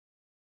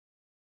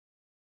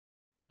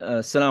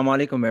Salam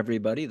alaikum,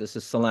 everybody. This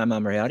is Salam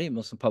Al-Marayati,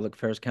 Muslim Public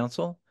Affairs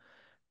Council,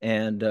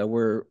 and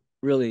we're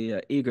really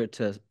eager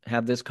to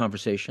have this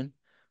conversation.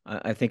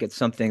 I think it's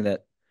something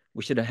that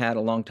we should have had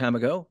a long time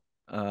ago,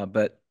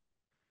 but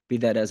be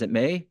that as it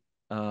may,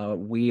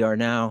 we are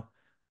now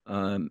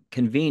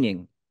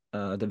convening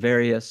the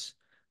various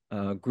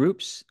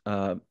groups,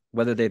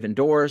 whether they've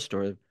endorsed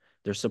or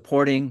they're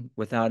supporting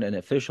without an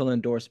official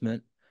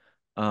endorsement,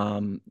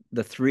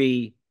 the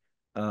three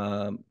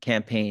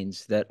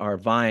campaigns that are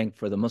vying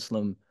for the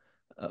Muslim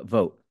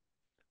vote.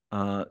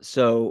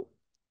 So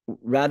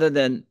rather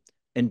than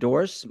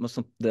endorse,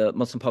 the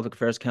Muslim Public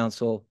Affairs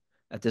Council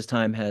at this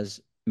time has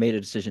made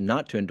a decision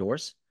not to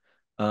endorse,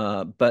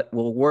 but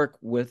will work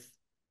with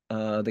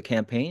the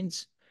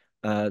campaigns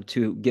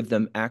to give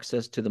them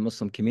access to the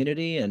Muslim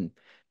community and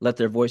let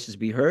their voices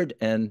be heard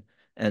and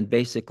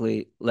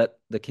basically let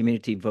the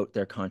community vote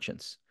their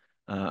conscience,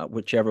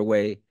 whichever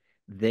way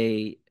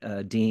they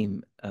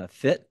deem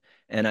fit.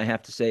 And I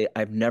have to say,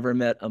 I've never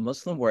met a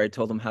Muslim where I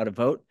told them how to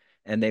vote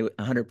and they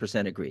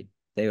 100% agreed.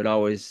 They would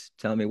always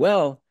tell me,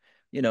 well,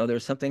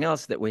 there's something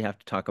else that we have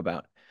to talk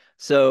about.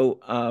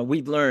 So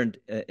we've learned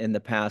in the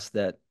past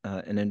that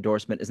an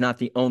endorsement is not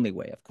the only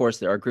way. Of course,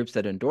 there are groups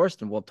that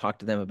endorsed, and we'll talk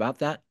to them about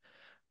that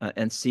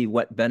and see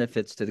what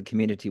benefits to the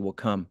community will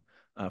come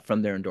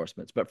from their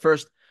endorsements. But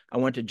first, I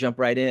want to jump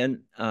right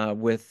in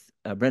with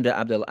Brenda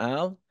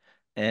Abdelall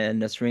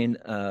and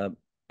Nasrina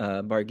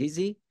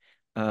Bargzie,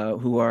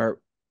 who are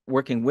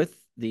working with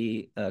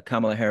the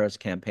Kamala Harris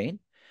campaign.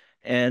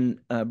 And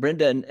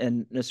Brenda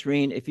and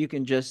Nasreen, if you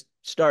can just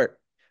start,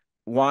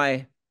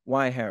 why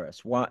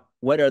Harris? What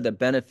are the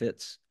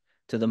benefits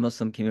to the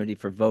Muslim community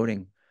for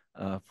voting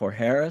for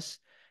Harris?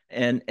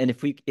 And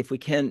if we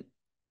can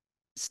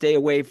stay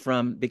away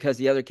from because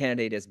the other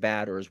candidate is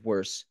bad or is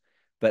worse,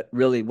 but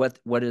really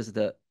what is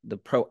the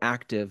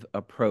proactive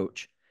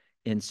approach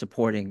in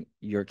supporting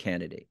your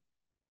candidate?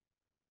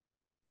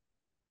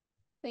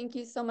 Thank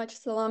you so much,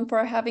 Salam,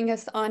 for having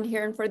us on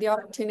here and for the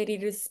opportunity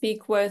to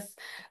speak with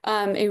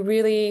a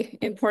really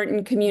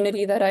important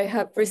community that I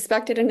have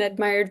respected and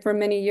admired for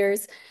many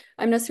years.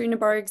 I'm Nasrina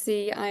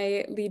Bargzie.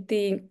 I lead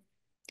the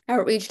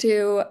outreach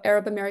to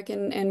Arab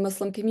American and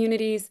Muslim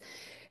communities.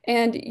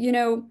 And,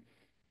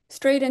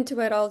 straight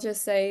into it, I'll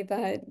just say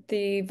that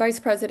the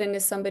vice president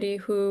is somebody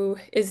who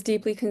is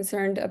deeply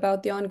concerned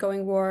about the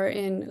ongoing war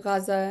in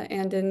Gaza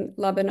and in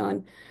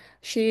Lebanon.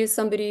 She is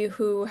somebody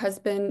who has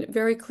been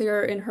very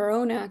clear in her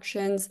own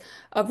actions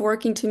of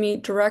working to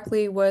meet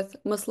directly with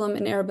Muslim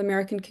and Arab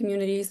American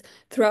communities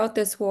throughout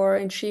this war,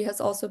 and she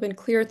has also been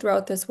clear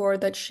throughout this war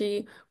that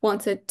she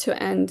wants it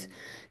to end.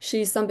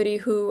 She's somebody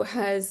who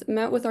has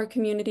met with our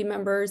community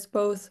members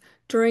both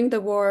during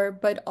the war,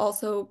 but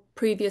also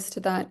previous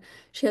to that.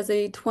 She has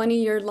a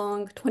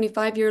 20-year-long,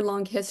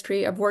 25-year-long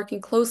history of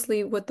working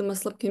closely with the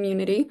Muslim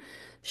community.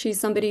 She's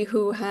somebody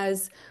who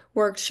has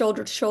worked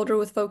shoulder to shoulder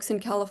with folks in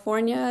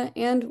California,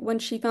 and when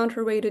she found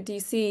her way to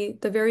DC,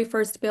 the very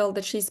first bill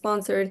that she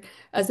sponsored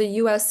as a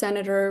US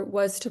Senator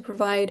was to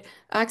provide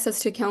access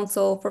to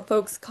counsel for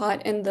folks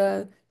caught in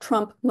the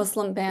Trump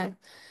Muslim ban.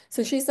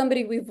 So she's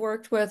somebody we've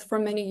worked with for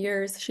many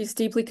years. She's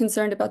deeply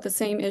concerned about the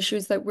same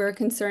issues that we're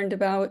concerned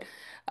about.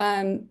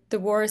 The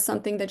war is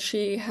something that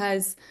she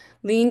has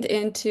leaned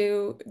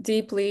into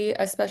deeply,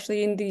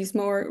 especially in these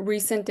more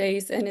recent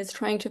days, and is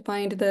trying to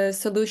find the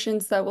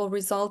solutions that will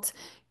result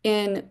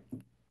in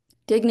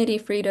dignity,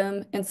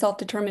 freedom, and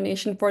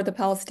self-determination for the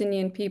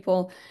Palestinian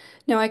people.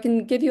 Now, I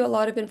can give you a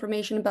lot of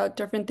information about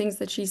different things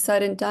that she's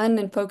said and done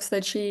and folks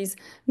that she's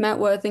met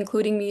with,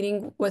 including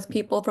meeting with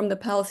people from the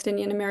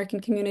Palestinian American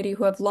community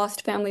who have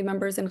lost family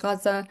members in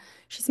Gaza.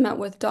 She's met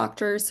with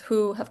doctors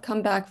who have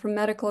come back from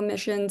medical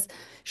missions.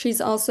 She's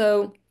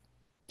also,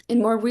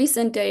 in more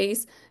recent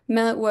days,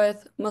 met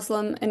with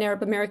Muslim and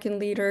Arab American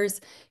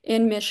leaders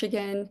in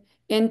Michigan,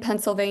 in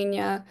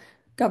Pennsylvania.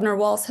 Governor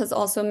Walz has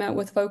also met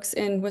with folks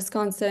in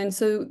Wisconsin.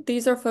 So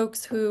these are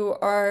folks who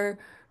are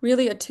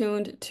really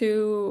attuned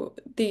to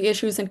the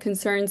issues and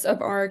concerns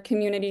of our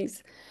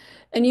communities.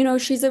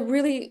 And she's a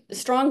really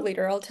strong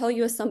leader. I'll tell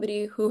you, as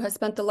somebody who has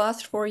spent the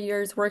last 4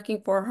 years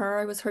working for her,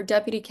 I was her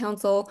deputy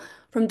counsel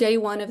from day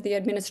one of the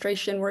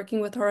administration, working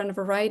with her on a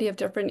variety of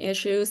different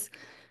issues.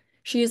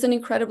 She is an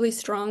incredibly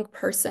strong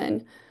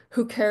person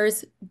who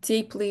cares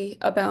deeply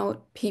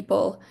about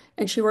people,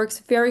 and she works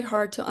very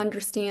hard to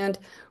understand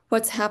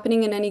what's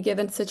happening in any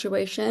given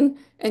situation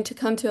and to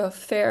come to a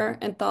fair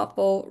and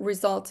thoughtful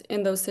result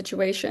in those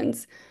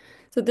situations.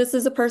 So this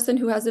is a person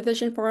who has a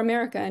vision for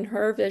America, and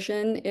her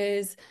vision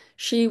is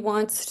she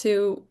wants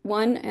to,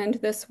 one, end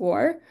this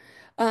war,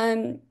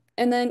 and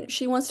then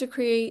she wants to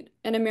create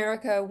an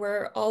America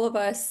where all of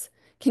us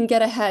can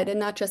get ahead and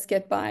not just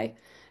get by.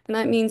 And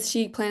that means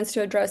she plans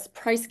to address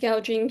price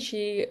gouging.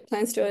 She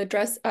plans to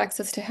address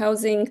access to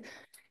housing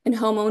and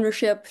home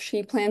ownership.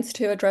 She plans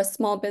to address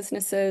small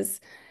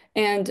businesses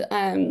and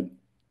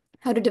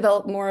how to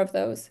develop more of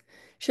those.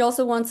 She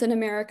also wants an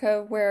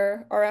America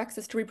where our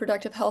access to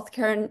reproductive health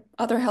care and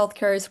other health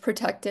care is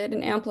protected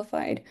and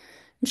amplified.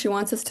 She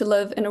wants us to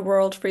live in a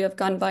world free of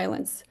gun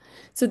violence.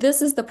 So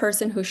this is the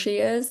person who she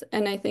is,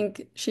 and I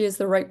think she is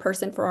the right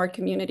person for our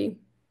community.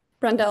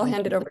 Brenda, I'll Thank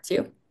hand it you. over to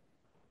you.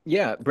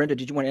 Yeah, Brenda,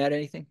 did you want to add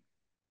anything?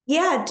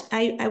 Yeah,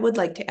 I would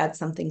like to add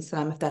something,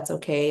 Salam, if that's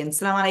okay. And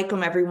salam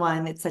alaikum,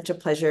 everyone. It's such a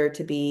pleasure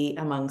to be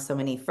among so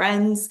many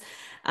friends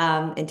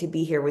and to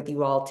be here with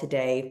you all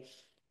today.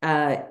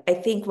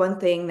 I think one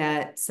thing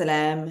that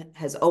Salam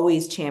has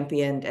always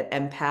championed at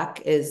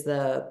MPAC is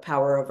the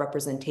power of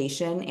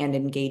representation and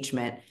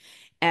engagement.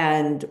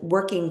 And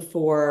working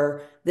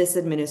for this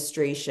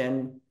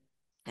administration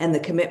and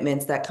the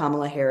commitments that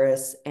Kamala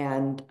Harris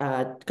and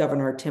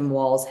Governor Tim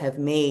Walz have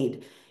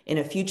made in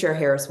a future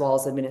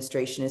Harris-Walz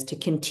administration is to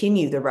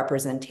continue the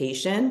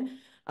representation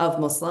of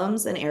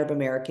Muslims and Arab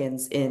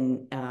Americans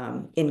in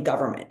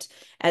government.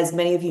 As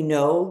many of you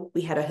know,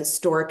 we had a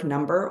historic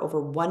number,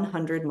 over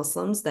 100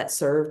 Muslims that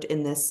served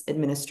in this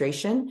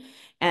administration.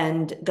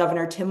 And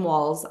Governor Tim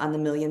Walz on the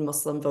Million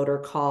Muslim Voter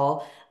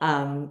Call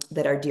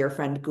that our dear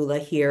friend Gula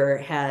here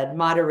had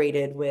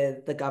moderated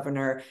with the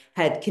governor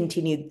had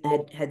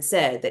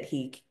said that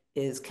he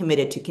is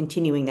committed to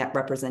continuing that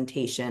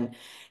representation.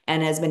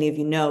 And as many of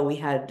you know, we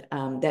had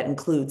that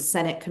includes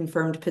Senate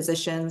confirmed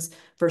positions,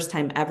 first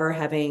time ever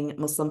having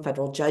Muslim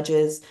federal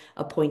judges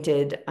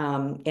appointed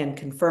and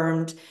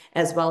confirmed,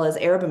 as well as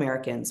Arab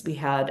Americans. We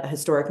had a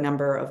historic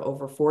number of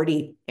over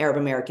 40 Arab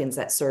Americans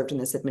that served in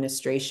this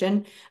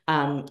administration,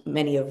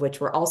 many of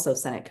which were also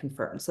Senate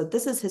confirmed. So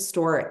this is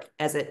historic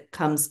as it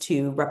comes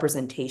to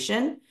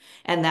representation.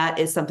 And that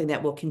is something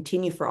that will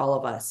continue for all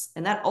of us.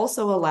 And that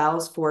also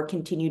allows for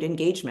continued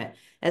engagement.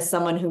 As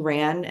someone who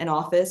ran an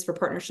office for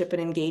partnership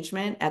and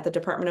engagement at the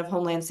Department of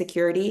Homeland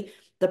Security,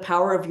 the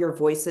power of your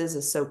voices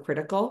is so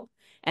critical.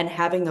 And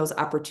having those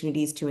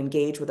opportunities to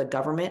engage with a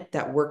government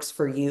that works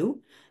for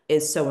you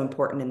is so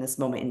important in this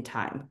moment in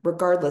time,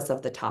 regardless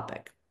of the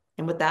topic.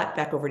 And with that,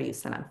 back over to you,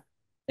 Sana.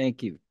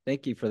 Thank you.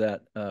 Thank you for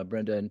that,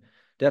 Brenda, and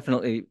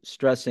definitely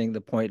stressing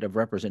the point of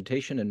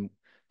representation and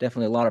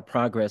definitely a lot of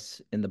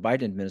progress in the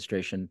Biden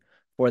administration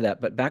for that.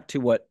 But back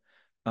to what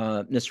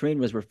Nasreen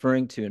was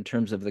referring to in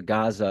terms of the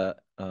Gaza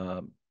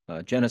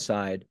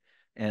genocide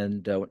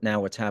and now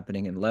what's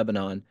happening in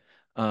Lebanon.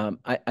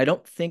 I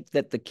don't think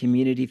that the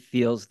community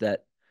feels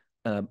that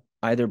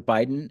either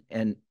Biden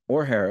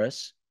or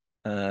Harris,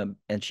 and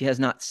she has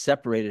not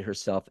separated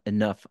herself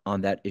enough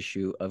on that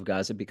issue of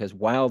Gaza, because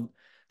while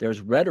there's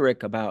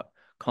rhetoric about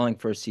calling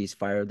for a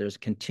ceasefire, there's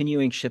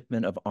continuing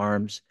shipment of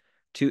arms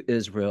to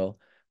Israel.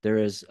 There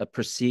is a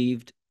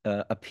perceived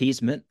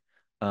appeasement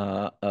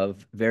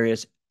of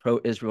various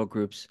pro-Israel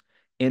groups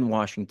in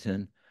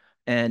Washington,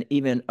 and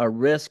even a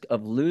risk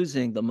of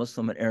losing the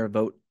Muslim and Arab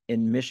vote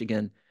in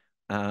Michigan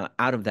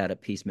out of that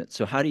appeasement.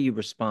 So how do you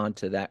respond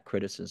to that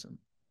criticism?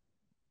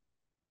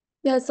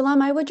 Yeah,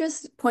 Salam, I would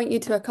just point you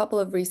to a couple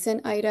of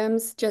recent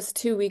items. Just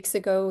 2 weeks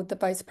ago, the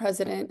vice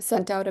president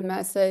sent out a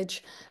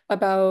message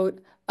about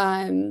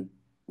the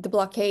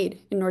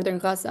blockade in northern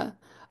Gaza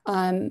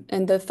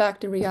and the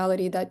fact and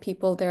reality that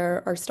people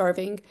there are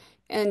starving.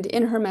 And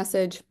in her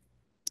message,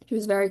 she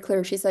was very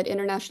clear. She said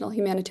international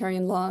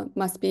humanitarian law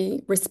must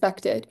be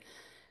respected.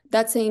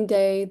 That same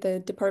day, the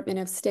Department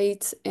of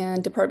State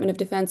and Department of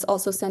Defense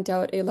also sent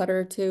out a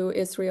letter to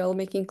Israel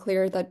making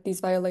clear that these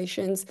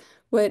violations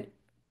would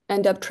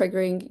end up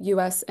triggering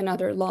US and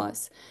other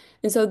laws.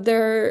 And so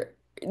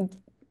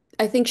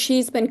I think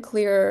she's been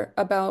clear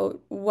about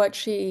what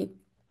she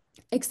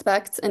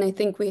expects, and I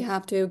think we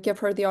have to give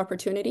her the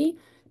opportunity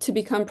to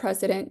become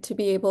president, to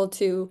be able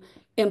to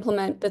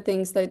implement the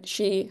things that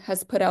she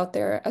has put out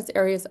there as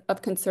areas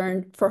of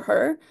concern for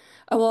her.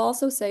 I will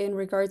also say, in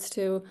regards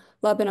to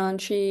Lebanon,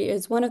 she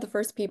is one of the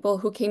first people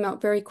who came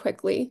out very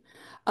quickly,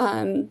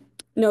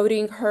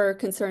 noting her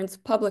concerns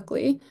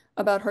publicly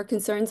about her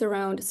concerns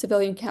around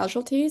civilian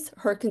casualties,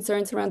 her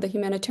concerns around the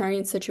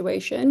humanitarian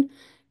situation.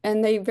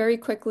 And they very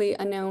quickly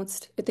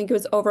announced, I think it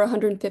was over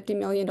 $150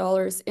 million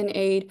in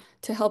aid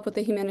to help with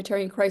the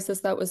humanitarian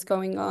crisis that was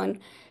going on.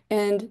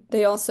 And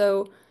they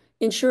also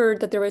ensured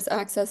that there was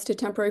access to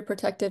temporary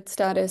protected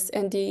status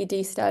and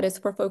DED status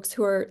for folks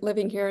who are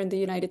living here in the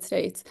United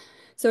States.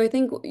 So I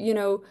think,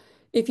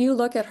 if you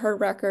look at her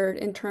record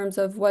in terms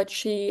of what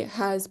she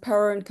has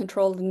power and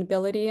control and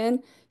ability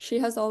in, she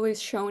has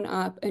always shown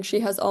up and she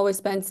has always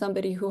been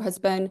somebody who has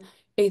been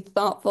a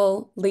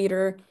thoughtful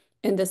leader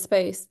in this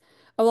space.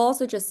 I will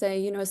also just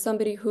say, as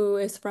somebody who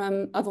is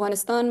from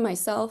Afghanistan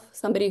myself,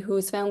 somebody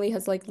whose family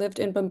has lived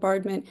in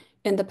bombardment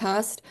in the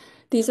past,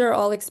 these are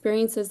all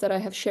experiences that I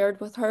have shared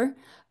with her,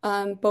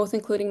 both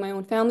including my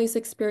own family's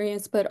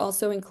experience, but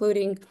also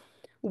including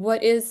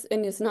what is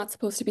and is not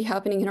supposed to be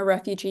happening in a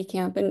refugee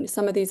camp and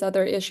some of these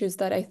other issues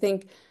that I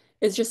think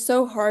is just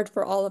so hard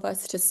for all of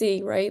us to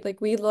see, right?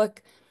 Like we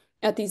look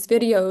at these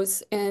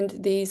videos and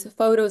these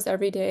photos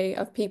every day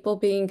of people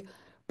being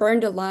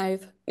burned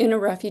alive in a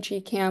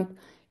refugee camp,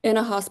 in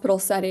a hospital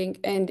setting,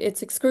 and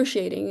it's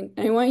excruciating.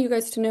 And I want you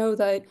guys to know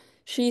that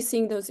she's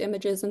seeing those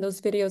images and those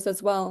videos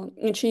as well,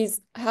 and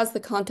she's has the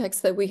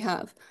context that we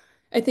have.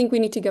 I think we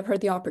need to give her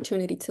the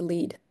opportunity to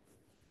lead.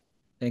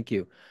 Thank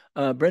you.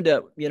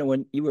 Brenda,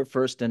 when you were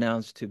first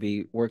announced to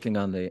be working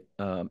on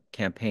the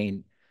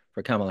campaign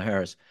for Kamala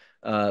Harris,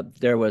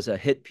 there was a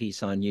hit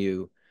piece on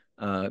you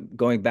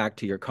going back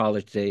to your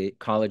college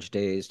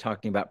days,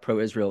 talking about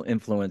pro-Israel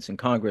influence in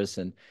Congress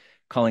and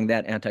calling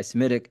that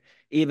anti-Semitic,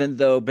 even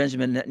though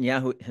Benjamin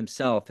Netanyahu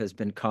himself has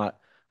been caught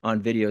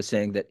on video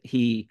saying that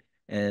he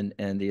and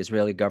the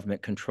Israeli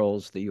government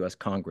controls the U.S.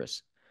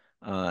 Congress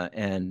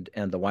and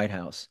the White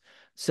House.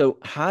 So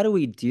how do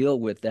we deal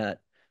with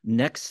that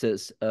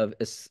nexus of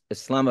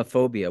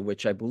Islamophobia,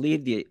 which I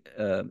believe the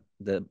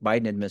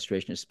Biden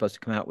administration is supposed to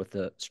come out with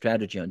a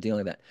strategy on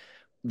dealing with that,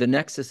 the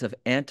nexus of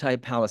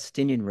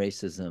anti-Palestinian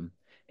racism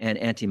and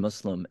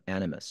anti-Muslim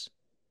animus?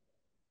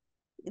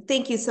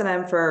 Thank you,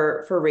 Salam,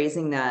 for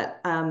raising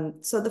that.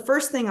 So the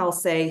first thing I'll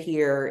say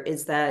here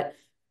is that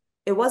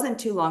it wasn't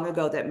too long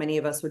ago that many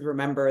of us would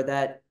remember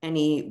that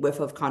any whiff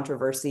of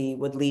controversy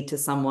would lead to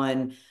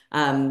someone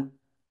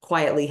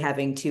quietly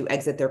having to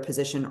exit their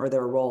position or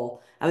their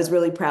role. I was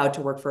really proud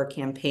to work for a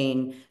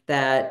campaign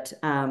that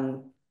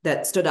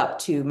that stood up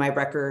to my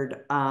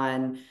record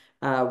on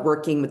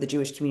working with the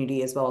Jewish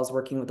community as well as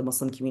working with the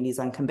Muslim communities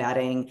on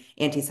combating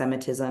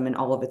anti-Semitism in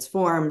all of its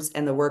forms,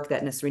 and the work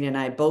that Nasrina and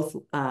I both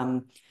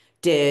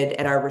did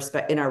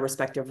at in our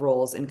respective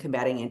roles in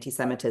combating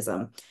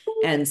anti-Semitism.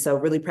 And so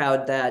really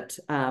proud that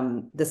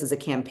this is a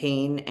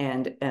campaign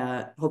and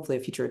hopefully a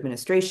future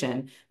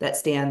administration that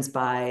stands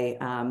by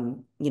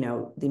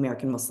the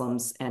American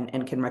Muslims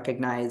and can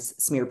recognize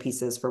smear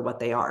pieces for what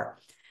they are.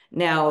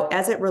 Now,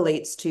 as it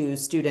relates to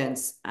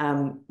students,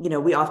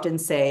 we often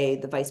say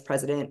the vice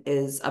president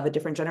is of a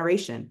different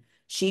generation.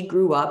 She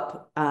grew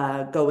up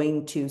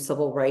going to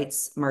civil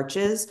rights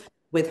marches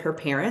with her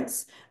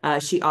parents.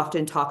 She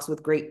often talks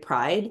with great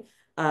pride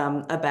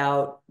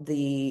about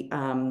the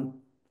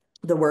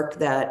work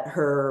that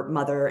her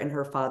mother and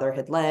her father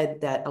had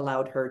led that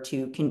allowed her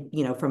to,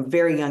 from a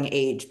very young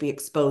age, be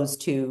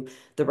exposed to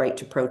the right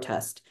to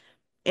protest.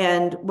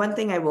 And one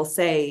thing I will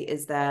say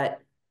is that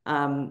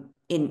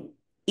in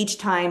each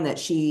time that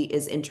she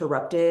is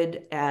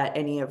interrupted at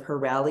any of her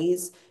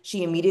rallies,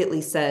 she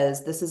immediately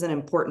says, this is an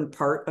important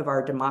part of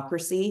our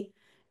democracy,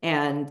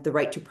 and the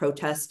right to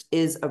protest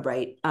is a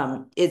right,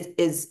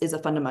 is a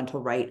fundamental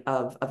right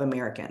of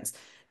Americans.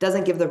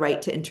 Doesn't give the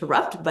right to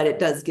interrupt, but it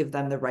does give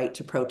them the right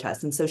to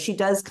protest. And so she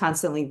does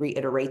constantly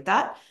reiterate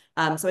that.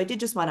 So I did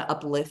just want to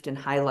uplift and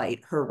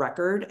highlight her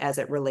record as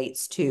it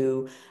relates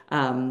to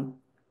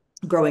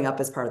growing up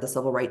as part of the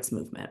civil rights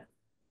movement.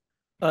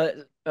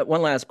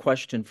 One last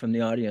question from the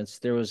audience.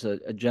 There was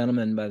a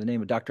gentleman by the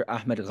name of Dr.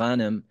 Ahmed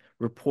Ghanem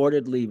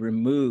reportedly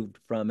removed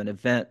from an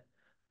event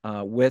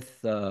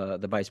with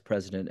the vice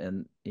president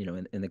and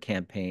in the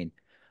campaign.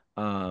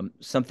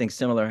 Something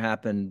similar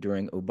happened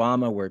during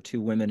Obama, where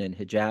 2 women in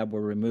hijab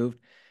were removed.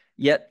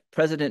 Yet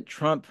President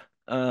Trump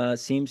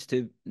seems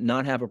to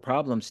not have a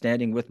problem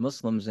standing with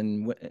Muslims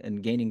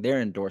and gaining their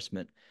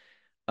endorsement.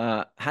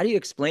 How do you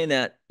explain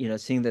that?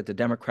 Seeing that the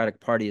Democratic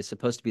Party is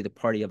supposed to be the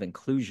party of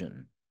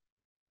inclusion.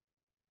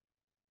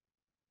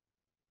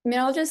 I mean,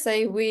 I'll just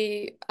say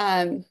we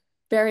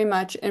very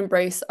much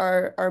embrace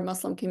our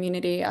Muslim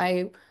community.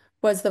 I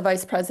was the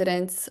vice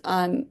president's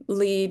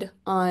lead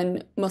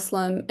on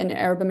Muslim and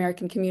Arab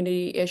American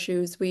community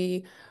issues.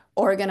 We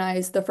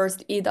organized the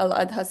first Eid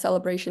al-Adha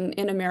celebration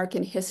in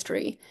American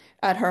history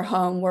at her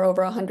home, where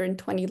over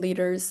 120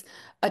 leaders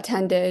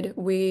attended.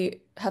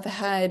 We have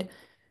had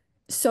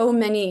so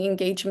many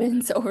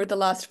engagements over the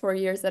last 4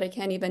 years that I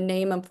can't even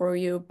name them for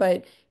you.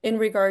 But in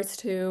regards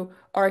to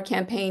our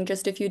campaign,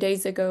 just a few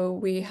days ago,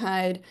 we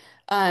had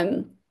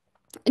an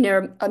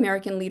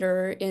American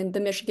leader in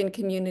the Michigan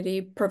community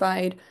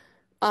provide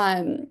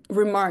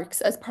remarks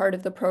as part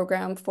of the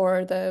program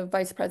for the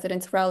vice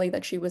president's rally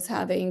that she was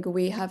having.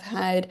 We have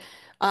had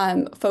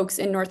folks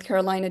in North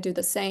Carolina do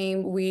the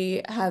same.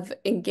 We have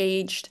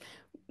engaged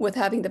with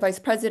having the vice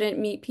president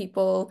meet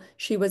people.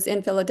 She was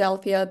in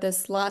Philadelphia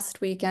this last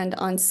weekend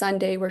on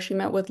Sunday, where she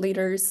met with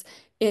leaders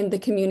in the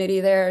community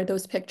there.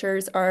 Those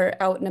pictures are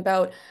out and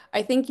about.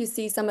 I think you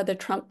see some of the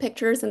Trump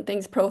pictures and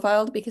things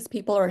profiled because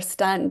people are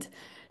stunned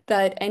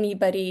that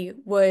anybody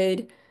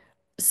would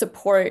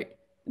support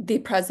the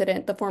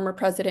president, the former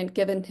president,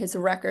 given his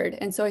record.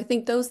 And so I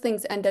think those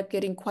things end up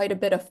getting quite a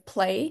bit of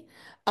play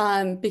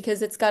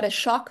because it's got a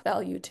shock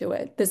value to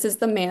it. This is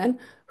the man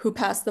who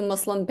passed the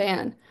Muslim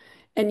ban.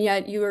 And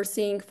yet you are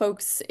seeing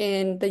folks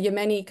in the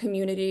Yemeni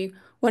community,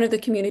 one of the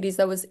communities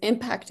that was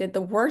impacted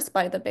the worst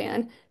by the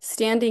ban,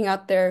 standing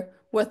up there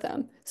with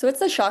them. So it's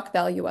the shock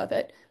value of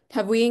it.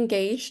 Have we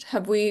engaged?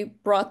 Have we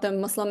brought the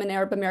Muslim and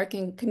Arab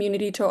American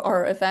community to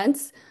our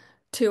events,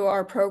 to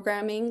our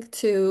programming,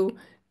 to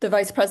the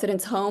vice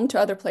president's home, to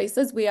other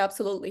places? We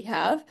absolutely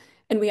have,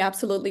 and we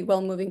absolutely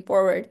will moving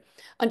forward.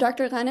 On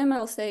Dr. Ghanem,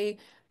 I'll say,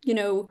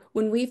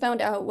 when we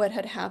found out what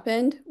had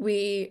happened,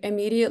 we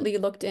immediately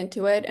looked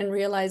into it and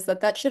realized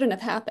that that shouldn't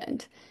have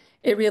happened.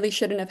 It really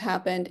shouldn't have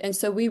happened. And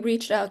so we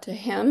reached out to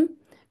him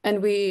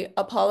and we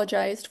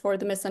apologized for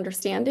the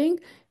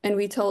misunderstanding. And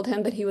we told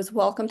him that he was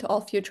welcome to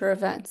all future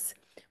events.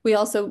 We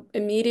also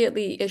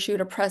immediately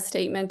issued a press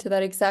statement to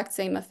that exact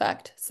same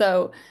effect.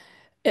 So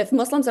if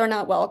Muslims are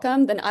not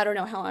welcome, then I don't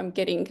know how I'm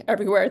getting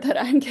everywhere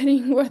that I'm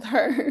getting with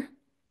her.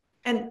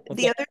 And Well,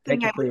 the other thank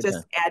thing you I for would your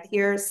just time. add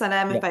here,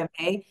 Sanam, Yeah. if I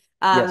may,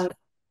 Yes.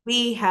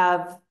 we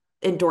have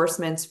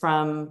endorsements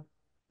from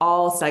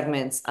all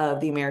segments of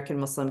the American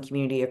Muslim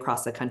community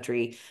across the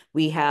country.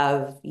 We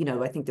have,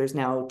 I think there's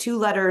now 2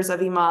 letters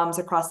of imams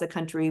across the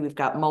country. We've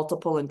got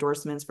multiple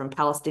endorsements from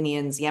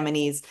Palestinians,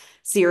 Yemenis,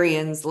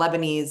 Syrians,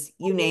 Lebanese,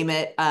 you name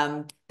it.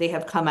 They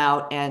have come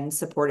out and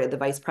supported the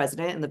vice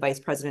president and the vice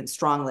president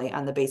strongly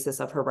on the basis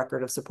of her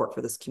record of support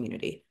for this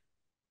community.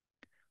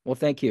 Well,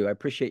 thank you. I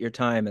appreciate your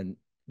time and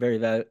very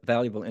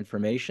valuable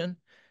information.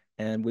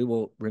 And we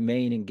will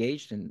remain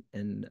engaged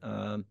and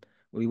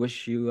we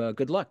wish you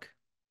good luck.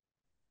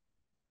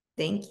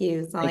 Thank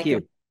you. Thank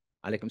you.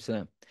 Alaikum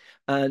salam.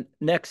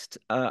 Next,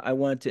 I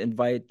want to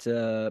invite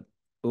Oubai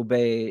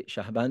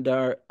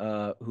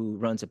Shahbandar, who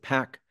runs a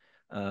PAC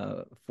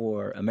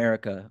for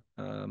America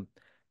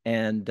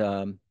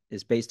and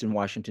is based in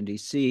Washington,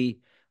 D.C.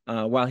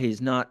 While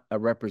he's not a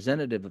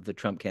representative of the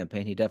Trump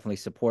campaign, he definitely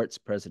supports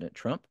President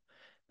Trump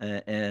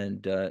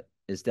and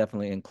is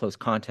definitely in close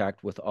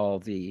contact with all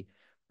the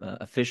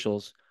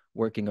officials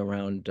working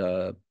around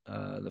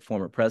the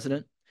former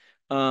president.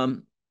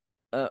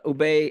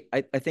 Oubai,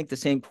 I think the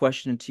same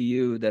question to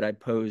you that I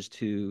posed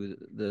to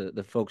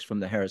the folks from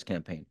the Harris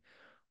campaign.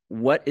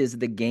 What is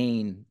the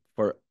gain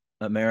for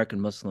American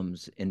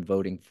Muslims in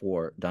voting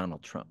for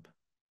Donald Trump?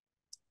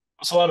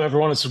 Salam,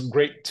 everyone. It's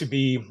great to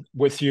be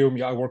with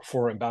you. I work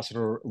for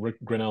Ambassador Rick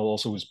Grinnell,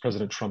 also who's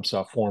President Trump's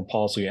foreign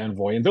policy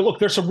envoy. And look,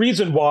 there's a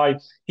reason why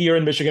here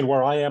in Michigan,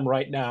 where I am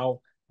right now,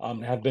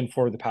 have been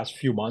for the past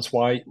few months,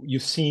 why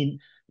you've seen,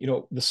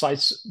 the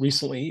sites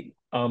recently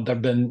that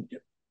have been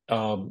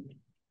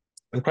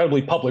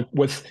incredibly public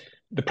with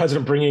the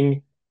president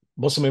bringing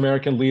Muslim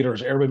American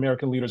leaders, Arab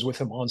American leaders with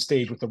him on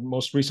stage, with the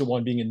most recent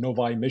one being in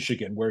Novi,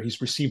 Michigan, where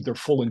he's received their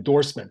full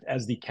endorsement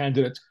as the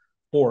candidate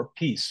for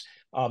peace.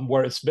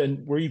 Where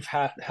we've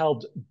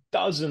held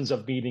dozens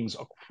of meetings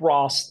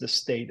across the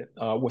state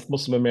with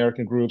Muslim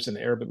American groups and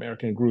Arab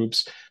American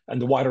groups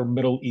and the wider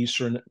Middle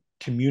Eastern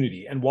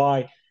community, and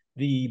why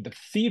the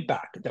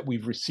feedback that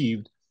we've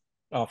received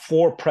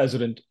for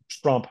President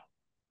Trump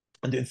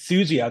and the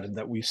enthusiasm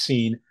that we've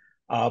seen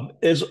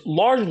is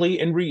largely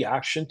in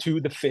reaction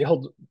to the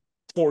failed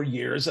 4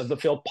 years of the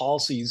failed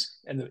policies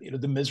and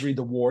the misery,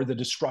 the war, the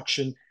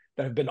destruction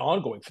that have been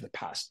ongoing for the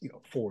past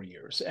 4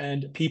 years.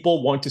 And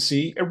people want to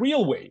see a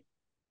real way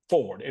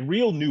forward, a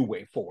real new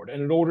way forward.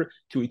 And in order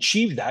to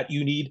achieve that,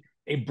 you need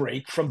a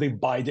break from the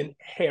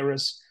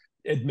Biden-Harris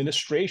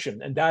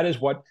administration. And that is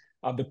what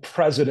the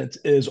president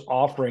is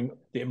offering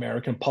the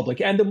American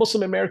public and the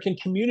Muslim American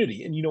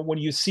community. And, when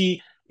you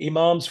see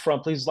imams from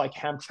places like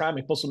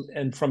Hamtramck, Muslim,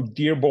 and from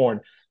Dearborn,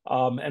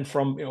 and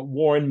from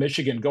Warren,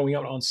 Michigan, going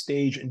out on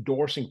stage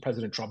endorsing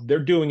President Trump, they're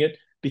doing it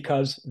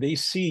because they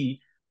see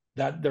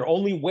that their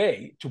only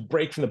way to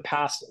break from the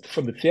past,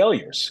 from the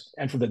failures,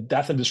 and from the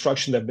death and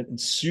destruction that have been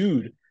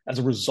ensued as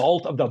a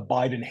result of the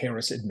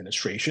Biden-Harris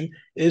administration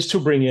is to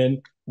bring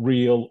in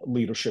real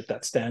leadership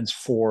that stands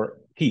for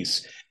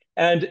peace.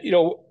 And,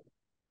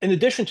 in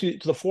addition to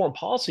the foreign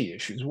policy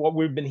issues, what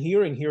we've been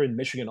hearing here in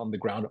Michigan on the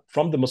ground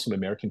from the Muslim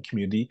American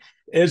community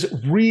is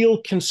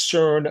real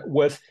concern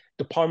with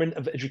Department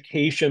of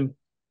Education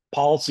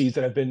policies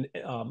that have been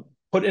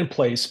put in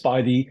place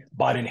by the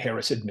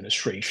Biden-Harris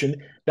administration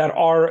that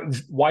are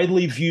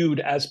widely viewed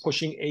as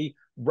pushing a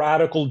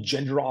radical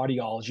gender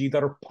ideology,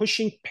 that are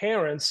pushing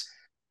parents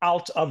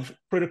out of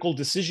critical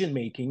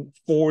decision-making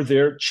for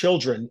their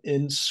children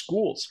in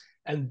schools.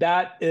 And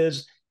that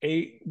is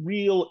a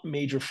real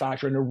major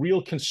factor and a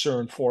real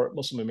concern for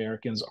Muslim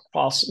Americans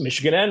across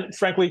Michigan and,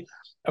 frankly,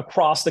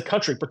 across the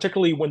country,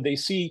 particularly when they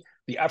see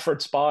the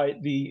efforts by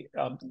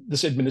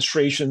this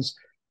administration's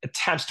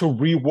attempts to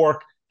rework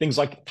things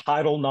like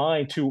Title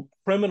IX to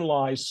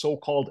criminalize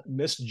so-called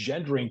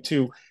misgendering,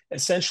 to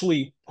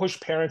essentially push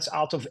parents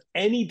out of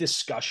any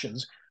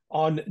discussions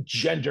on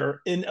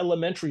gender in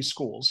elementary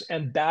schools.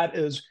 And that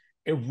is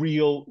a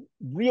real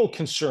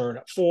concern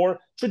for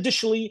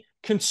traditionally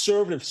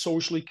conservative,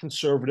 socially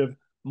conservative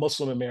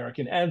Muslim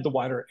American and the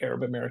wider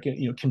Arab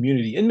American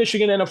community in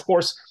Michigan and, of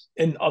course,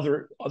 in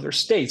other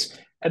states.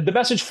 And the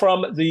message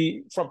from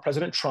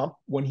President Trump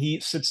when he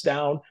sits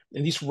down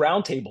in these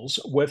roundtables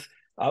with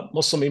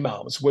Muslim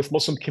imams, with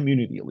Muslim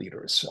community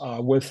leaders,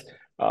 with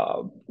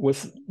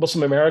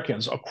Muslim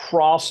Americans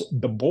across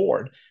the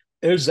board,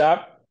 is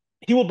that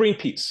he will bring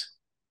peace.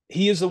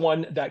 He is the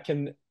one that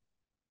can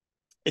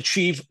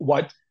achieve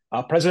what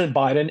President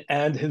Biden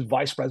and his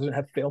vice president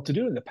have failed to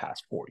do in the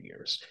past 4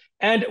 years.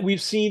 And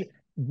we've seen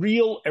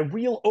a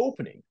real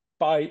opening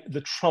by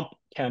the Trump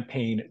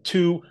campaign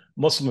to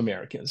Muslim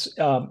Americans,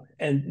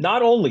 and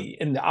not only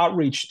in the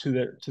outreach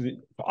to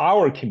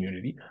our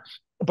community,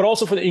 but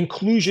also for the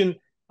inclusion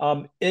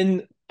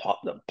in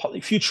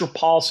future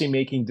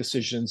policy-making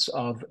decisions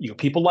of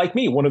people like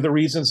me. One of the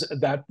reasons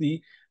that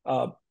the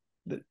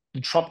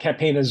Trump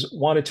campaign has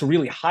wanted to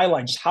really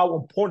highlight just how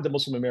important the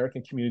Muslim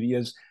American community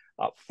is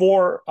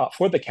for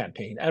the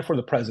campaign and for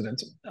the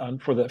president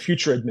and for the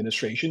future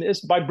administration is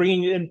by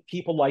bringing in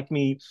people like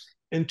me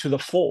into the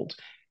fold.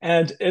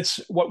 And it's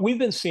what we've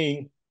been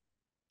seeing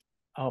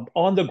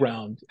on the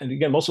ground. And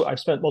again, I've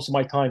spent most of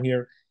my time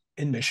here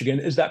in Michigan,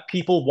 is that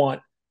people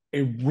want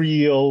a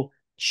real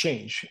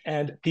change.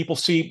 And people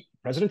see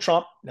President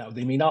Trump, now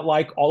they may not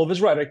like all of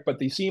his rhetoric, but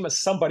they see him as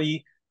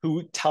somebody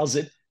who tells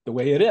it the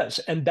way it is.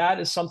 And that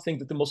is something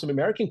that the Muslim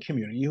American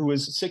community, who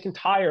is sick and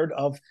tired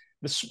of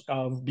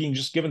being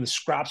just given the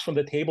scraps from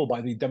the table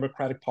by the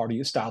Democratic Party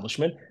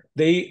establishment,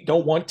 they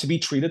don't want to be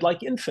treated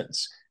like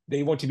infants.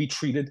 They want to be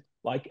treated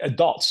like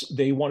adults.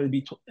 They want to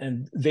be,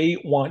 and they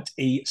want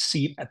a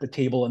seat at the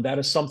table. And that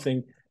is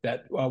something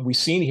that we've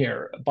seen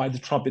here by the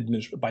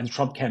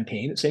Trump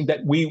campaign, saying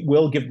that we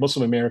will give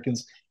Muslim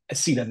Americans a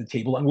seat at the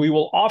table, and we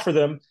will offer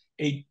them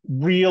a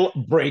real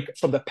break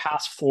from the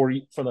past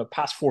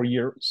 4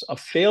 years of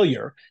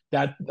failure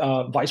that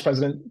Vice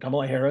President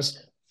Kamala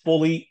Harris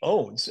fully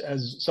owns,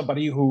 as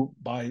somebody who,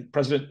 by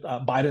President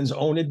Biden's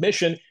own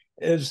admission,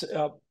 is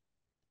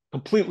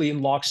completely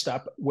in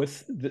lockstep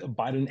with the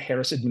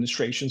Biden-Harris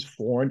administration's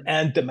foreign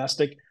and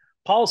domestic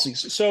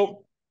policies.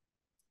 So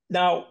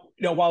now,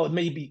 while it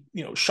may be,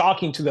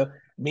 shocking to the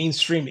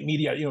mainstream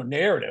media,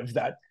 narrative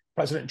that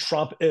President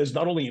Trump is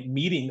not only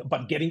meeting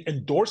but getting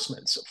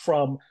endorsements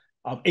from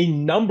a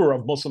number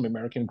of Muslim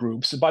American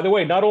groups. By the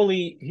way, not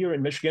only here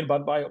in Michigan,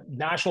 but by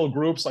national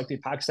groups like the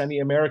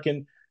Pakistani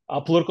American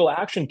Political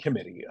Action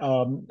Committee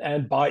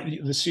and by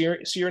the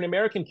Syrian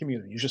American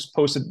community. You just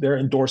posted their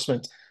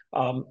endorsement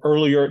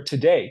earlier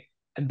today.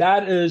 And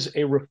that is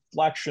a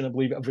reflection, I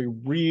believe, of a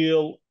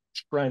real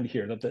trend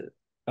here, that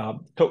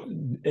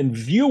in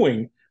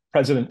viewing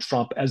President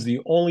Trump as the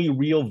only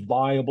real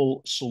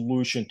viable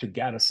solution to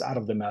get us out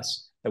of the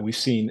mess that we've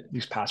seen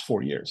these past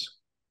 4 years.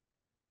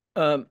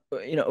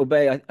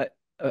 Oubai,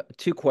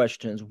 two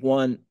questions.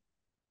 One,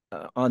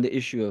 on the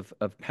issue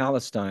of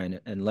Palestine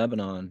and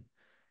Lebanon,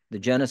 the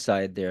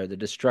genocide there, the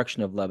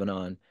destruction of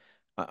Lebanon.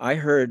 I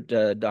heard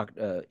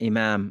Dr.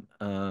 Imam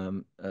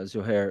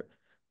Zuhair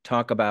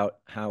talk about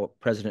how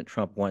President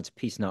Trump wants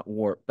peace, not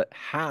war. But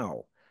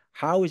how?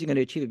 How is he going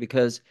to achieve it?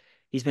 Because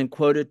he's been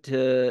quoted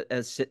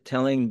as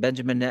telling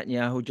Benjamin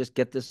Netanyahu, just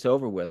get this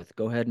over with.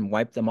 Go ahead and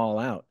wipe them all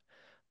out.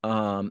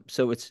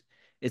 So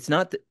it's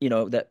not that,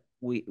 that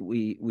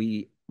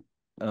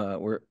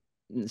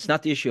it's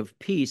not the issue of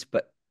peace,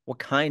 but what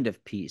kind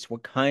of peace,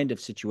 what kind of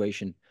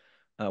situation,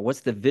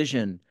 what's the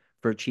vision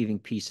for achieving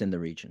peace in the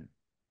region?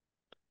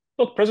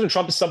 Look, President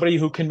Trump is somebody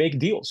who can make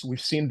deals.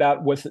 We've seen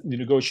that with the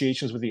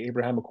negotiations with the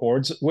Abraham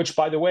Accords, which,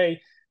 by the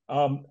way,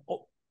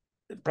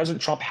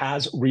 President Trump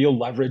has real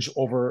leverage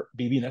over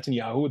Bibi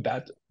Netanyahu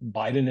that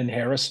Biden and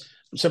Harris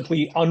are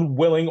simply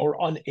unwilling or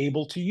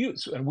unable to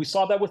use. And we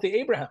saw that with the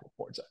Abraham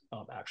Accords,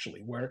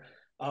 actually, where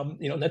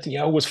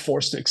Netanyahu was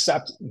forced to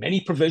accept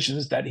many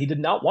provisions that he did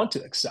not want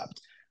to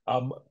accept.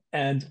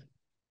 And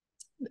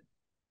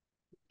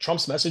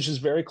Trump's message is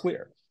very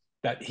clear,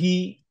 that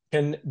he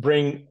can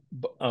bring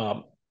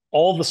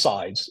all the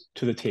sides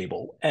to the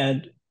table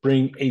and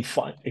bring a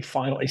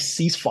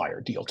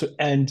ceasefire deal to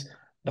end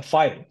the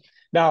fighting.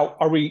 Now,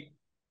 are we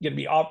going to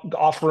be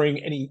offering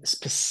any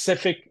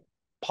specific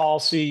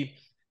policy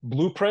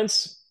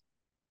blueprints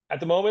at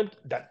the moment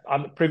that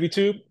I'm privy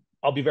to?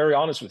 I'll be very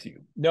honest with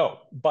you. No,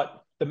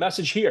 but the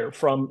message here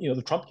from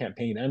the Trump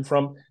campaign and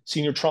from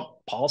senior Trump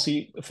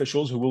policy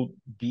officials who will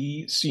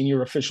be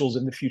senior officials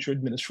in the future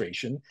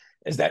administration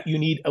is that you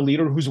need a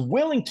leader who's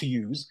willing to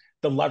use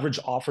the leverage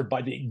offered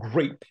by the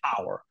great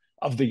power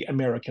of the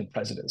American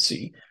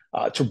presidency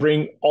to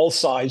bring all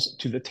sides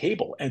to the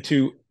table and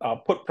to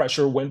put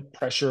pressure when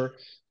pressure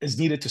is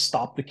needed to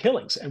stop the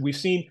killings. And we've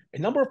seen a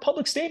number of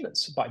public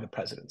statements by the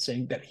president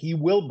saying that he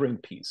will bring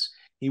peace.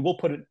 He will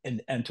put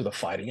an end to the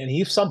fighting. And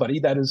he's somebody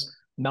that is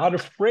not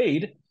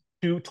afraid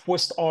to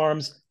twist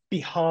arms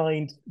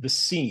behind the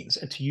scenes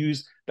and to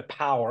use the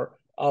power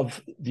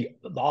of the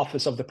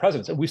office of the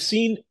president. And we've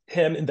seen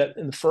him in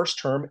the first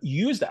term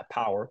use that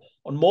power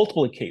on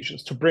multiple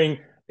occasions to bring,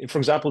 for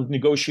example,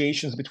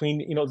 negotiations between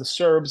the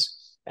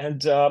Serbs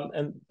and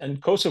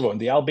Kosovo and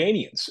the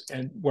Albanians,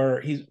 and where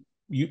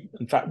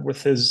in fact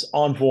with his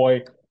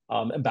envoy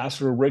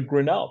Ambassador Rick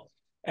Grinnell.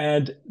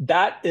 And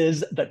that is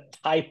the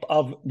type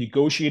of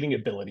negotiating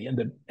ability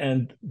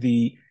and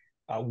the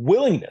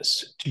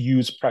willingness to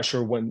use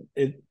pressure when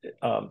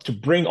to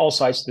bring all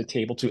sides to the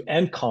table to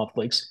end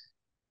conflicts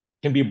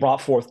can be brought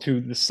forth to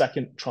the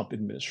second Trump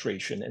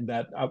administration, and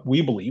that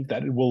we believe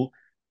that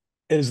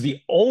is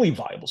the only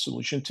viable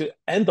solution to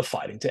end the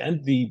fighting, to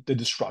end the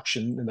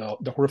destruction and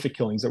the horrific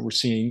killings that we're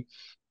seeing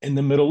in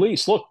the Middle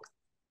East. Look,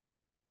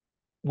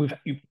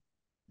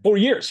 4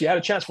 years. You had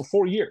a chance for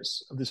 4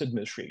 years of this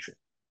administration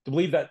to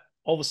believe that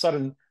all of a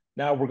sudden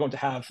now we're going to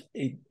have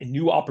a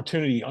new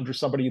opportunity under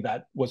somebody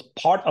that was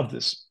part of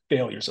this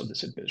failures of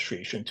this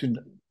administration to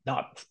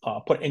not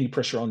put any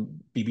pressure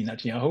on Bibi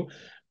Netanyahu.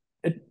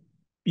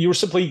 You're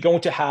simply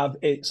going to have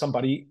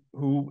somebody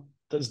who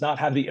does not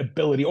have the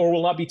ability or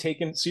will not be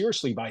taken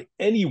seriously by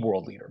any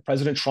world leader.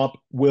 President Trump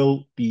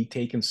will be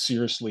taken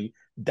seriously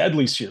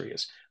deadly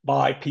serious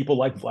by people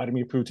like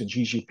Vladimir Putin,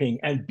 Xi Jinping,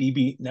 and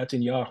Bibi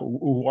Netanyahu,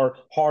 who are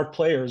hard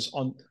players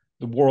on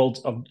the world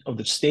of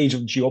the stage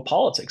of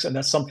geopolitics. And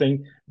that's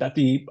something that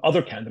the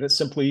other candidates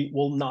simply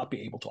will not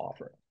be able to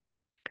offer.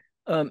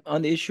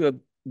 On the issue of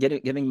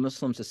giving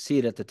Muslims a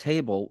seat at the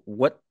table,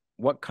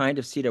 what kind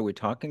of seat are we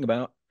talking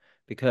about?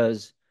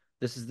 Because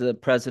this is the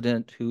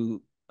president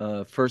who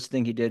first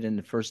thing he did in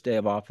the first day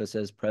of office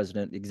as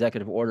president, the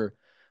executive order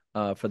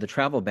for the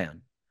travel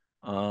ban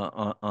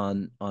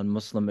on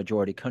Muslim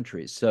majority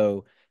countries.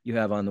 So you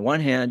have, on the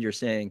one hand, you're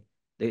saying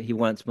that he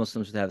wants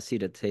Muslims to have a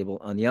seat at the table.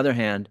 On the other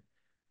hand,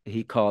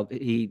 he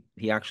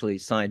actually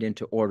signed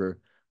into order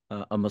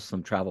a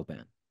Muslim travel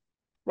ban.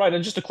 Right,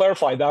 and just to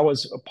clarify, that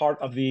was a part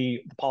of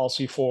the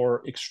policy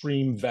for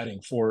extreme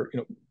vetting, for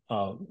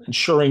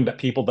ensuring that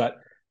people that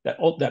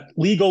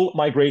legal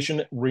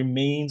migration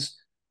remains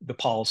the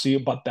policy,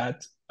 but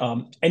that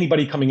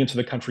anybody coming into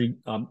the country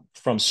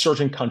from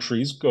certain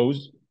countries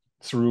goes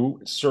through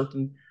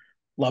certain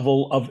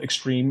level of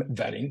extreme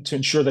vetting to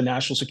ensure the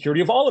national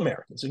security of all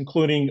Americans,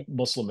 including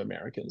Muslim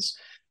Americans.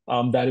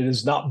 That it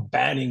is not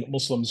banning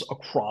Muslims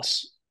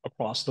across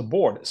the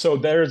board. So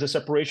there is a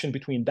separation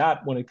between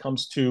that when it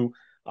comes to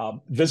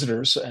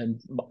visitors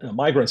and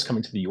migrants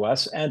coming to the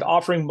U.S. and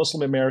offering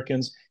Muslim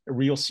Americans a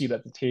real seat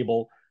at the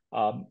table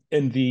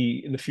in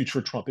the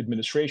future Trump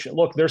administration.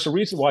 Look, there's a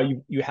reason why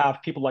you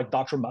have people like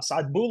Dr.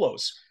 Massad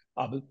Boulos,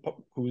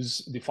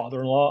 who's the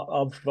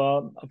father-in-law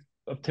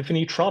of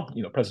Tiffany Trump,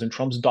 President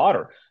Trump's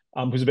daughter,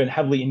 who's been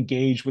heavily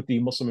engaged with the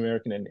Muslim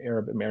American and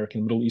Arab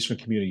American Middle Eastern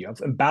community,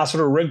 of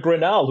Ambassador Rick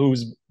Grenell,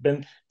 who's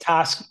been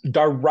tasked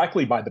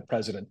directly by the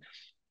president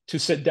to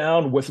sit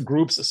down with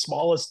groups as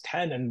small as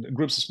 10 and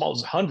groups as small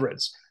as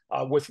hundreds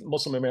with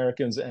Muslim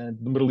Americans and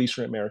the Middle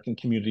Eastern American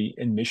community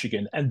in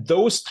Michigan. And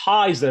those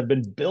ties that have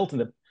been built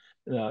in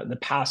the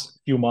past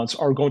few months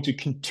are going to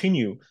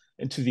continue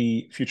into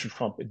the future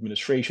Trump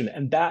administration.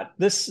 And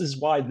this is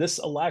why this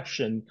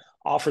election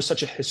offers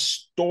such a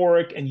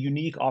historic and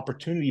unique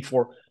opportunity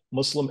for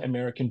Muslim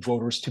American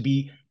voters to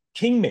be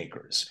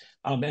kingmakers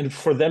and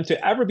for them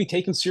to ever be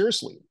taken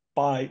seriously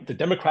by the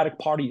Democratic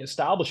Party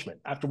establishment.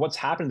 After what's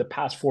happened in the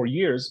past 4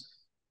 years,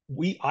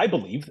 I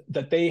believe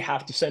that they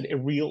have to send a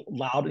real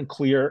loud and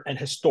clear and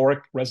historic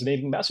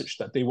resonating message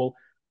that they will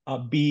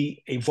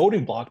be a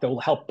voting bloc that will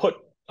help put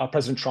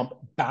President Trump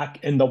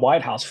back in the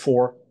White House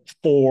for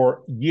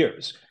 4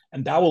 years.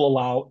 And that will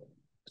allow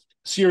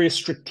serious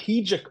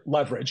strategic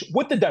leverage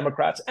with the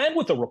Democrats and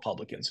with the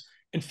Republicans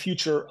in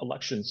future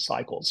election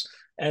cycles.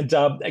 And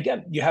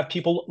again, you have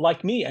people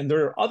like me, and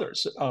there are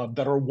others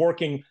that are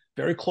working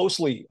very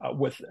closely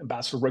with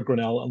Ambassador Rick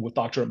Grenell and with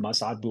Dr.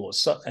 Massad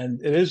Boulos.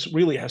 And it is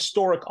really a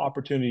historic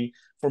opportunity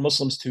for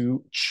Muslims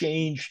to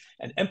change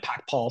and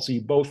impact policy,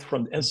 both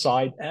from the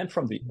inside and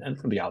from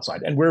the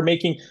outside. And we're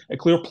making a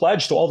clear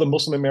pledge to all the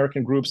Muslim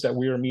American groups that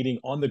we are meeting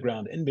on the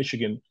ground in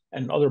Michigan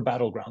and other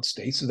battleground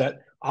states that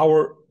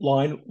our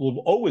line will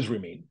always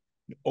remain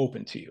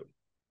open to you.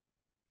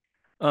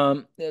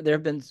 There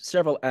have been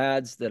several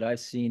ads that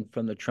I've seen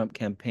from the Trump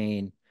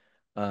campaign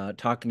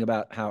talking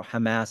about how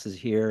Hamas is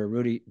here.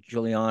 Rudy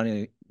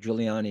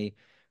Giuliani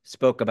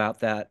spoke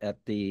about that at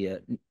the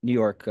New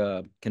York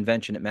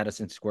convention at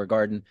Madison Square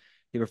Garden.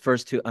 He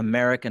refers to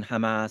American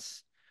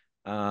Hamas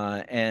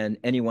and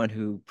anyone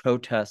who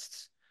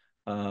protests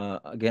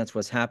against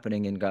what's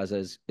happening in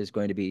Gaza is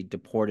going to be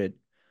deported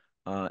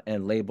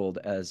and labeled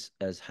as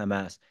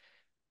Hamas.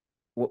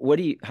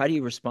 How do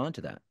you respond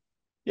to that?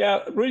 Yeah,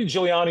 Rudy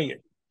Giuliani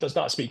does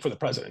not speak for the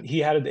president. He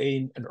had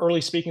an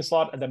early speaking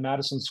slot at the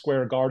Madison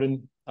Square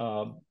Garden,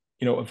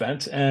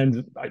 event,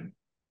 and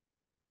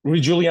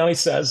Rudy Giuliani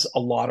says a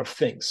lot of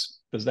things.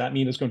 Does that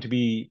mean it's going to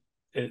be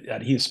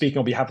that he is speaking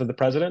on behalf of the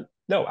president?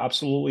 No,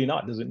 absolutely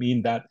not. Does it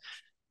mean that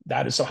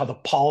is somehow the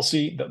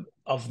policy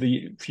of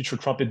the future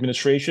Trump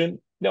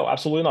administration? No,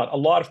 absolutely not. A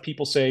lot of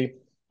people say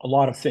a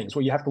lot of things.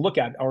 What you have to look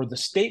at are the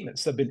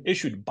statements that have been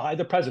issued by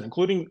the president,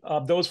 including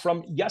those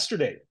from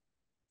yesterday,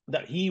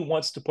 that he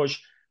wants to push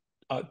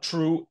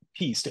true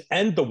peace, to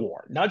end the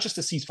war, not just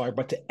a ceasefire,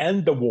 but to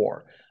end the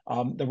war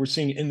that we're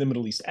seeing in the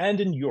Middle East and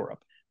in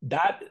Europe.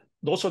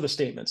 Those are the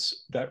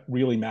statements that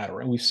really matter.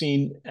 And we've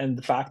seen, and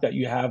the fact that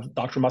you have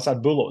Dr.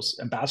 Massad Boulos,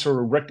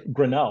 Ambassador Rick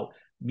Grenell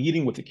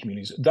meeting with the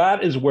communities,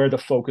 that is where the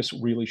focus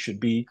really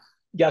should be.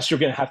 Yes, you're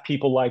going to have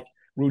people like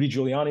Rudy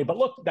Giuliani, but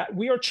look, that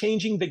we are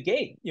changing the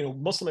game.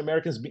 Muslim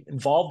Americans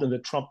involved in the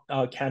Trump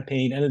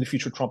campaign and in the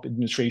future Trump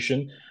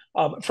administration.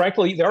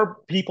 Frankly, there are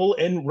people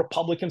in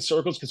Republican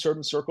circles,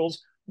 conservative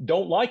circles,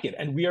 don't like it.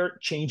 And we are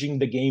changing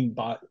the game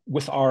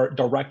with our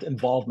direct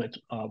involvement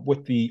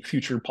with the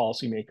future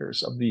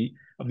policymakers of the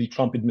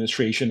Trump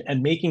administration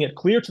and making it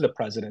clear to the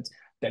president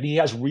that he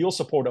has real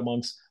support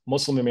amongst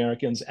Muslim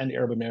Americans and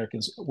Arab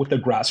Americans with the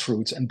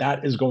grassroots. And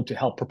that is going to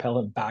help propel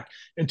him back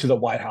into the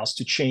White House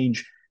to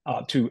change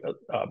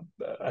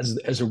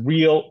as a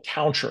real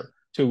counter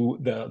to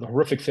the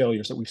horrific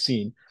failures that we've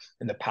seen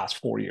in the past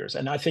 4 years.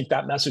 And I think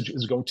that message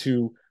is going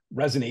to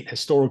resonate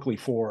historically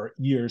for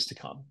years to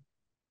come.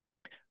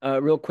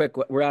 Real quick,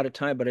 we're out of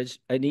time, but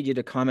I need you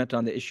to comment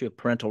on the issue of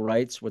parental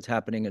rights, what's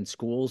happening in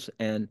schools,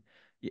 and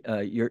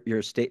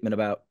your statement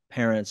about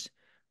parents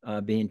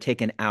being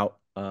taken out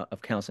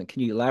of counseling.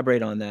 Can you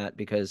elaborate on that?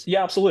 Because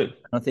Yeah, absolutely.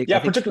 I Yeah, think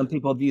some particularly.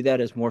 people view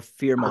that as more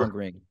fear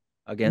mongering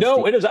against No,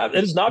 the. it is.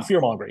 It is not fear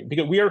mongering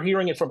because we are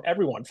hearing it from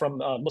everyone, from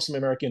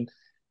Muslim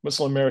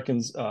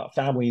Americans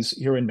families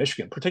here in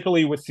Michigan,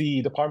 particularly with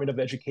the Department of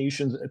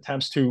Education's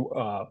attempts to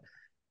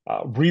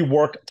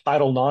rework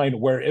Title IX,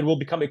 where it will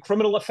become a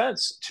criminal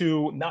offense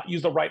to not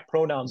use the right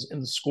pronouns in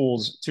the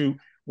schools, to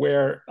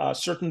where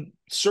certain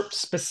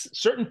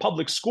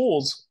public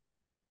schools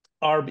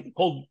are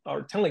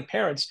telling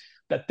parents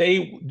that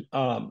they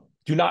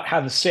do not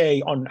have a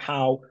say on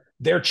how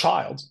their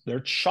child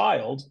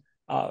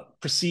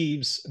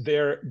perceives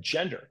their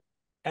gender.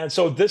 And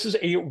so this is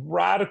a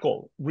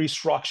radical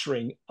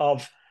restructuring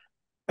of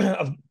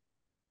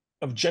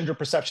of gender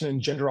perception and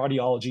gender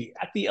ideology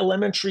at the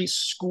elementary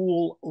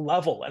school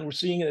level. And we're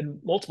seeing it in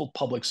multiple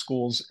public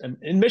schools. And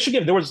in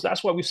Michigan,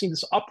 that's why we've seen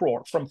this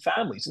uproar from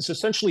families. It's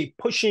essentially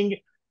pushing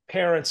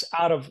parents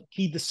out of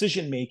key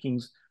decision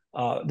making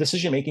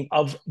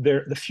of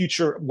the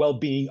future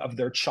well-being of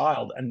their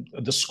child, and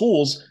the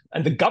schools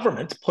and the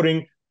government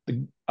putting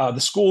the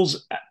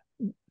schools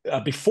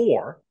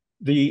before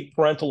the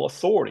parental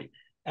authority.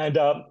 And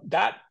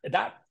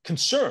that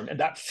concern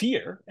and that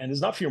fear, and it's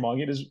not fear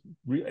mongering, it is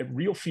a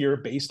real fear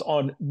based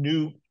on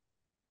new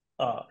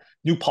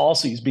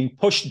policies being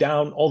pushed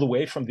down all the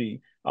way from the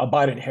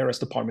Biden-Harris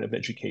Department of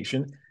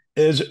Education,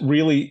 is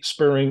really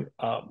spurring,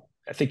 I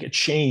think, a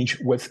change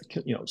with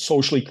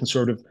socially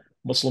conservative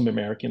Muslim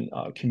American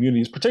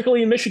communities,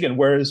 particularly in Michigan,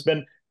 where it's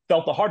been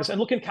felt the hardest. And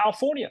look in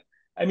California.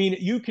 I mean,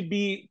 you could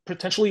be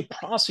potentially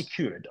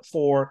prosecuted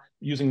for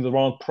using the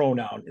wrong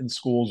pronoun in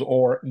schools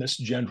or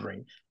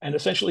misgendering. And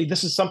essentially,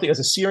 this is something, as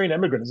a Syrian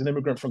immigrant, as an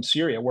immigrant from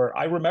Syria, where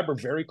I remember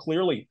very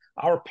clearly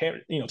our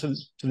parents,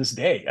 to this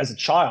day, as a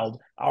child,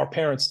 our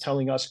parents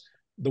telling us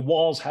the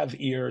walls have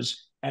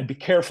ears and be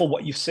careful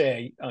what you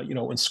say,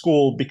 in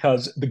school,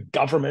 because the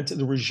government,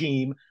 the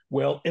regime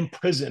will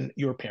imprison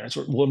your parents,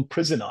 or will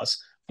imprison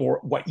us for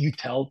what you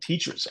tell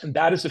teachers. And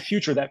that is the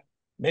future that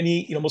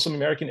many Muslim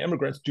American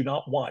immigrants do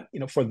not want,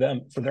 for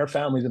them, for their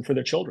families, and for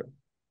their children.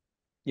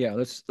 Yeah,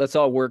 let's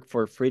all work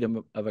for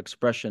freedom of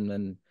expression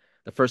and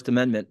the First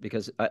Amendment,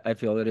 because I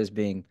feel it is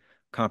being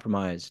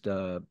compromised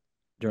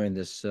during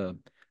this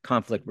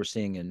conflict we're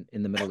seeing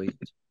in the Middle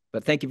East.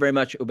 But thank you very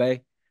much,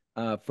 Oubai,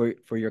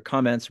 for your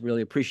comments.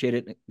 Really appreciate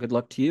it. Good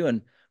luck to you,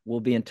 and we'll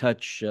be in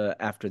touch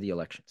after the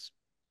elections.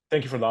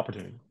 Thank you for the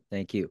opportunity.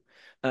 Thank you.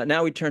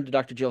 Now we turn to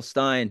Dr. Jill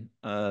Stein,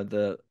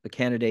 the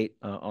candidate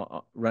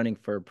running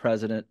for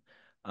president.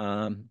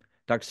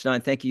 Dr.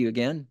 Stein, thank you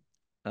again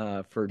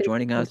for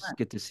joining us.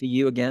 Good to see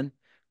you again.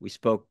 We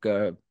spoke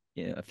a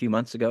few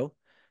months ago,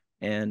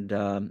 and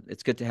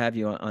it's good to have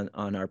you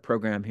on our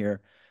program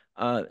here.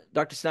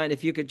 Dr. Stein,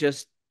 if you could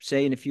just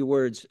say in a few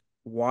words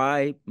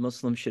why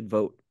Muslims should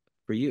vote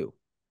for you.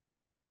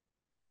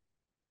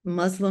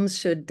 Muslims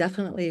should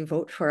definitely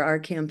vote for our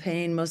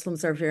campaign.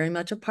 Muslims are very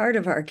much a part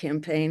of our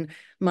campaign.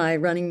 My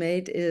running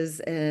mate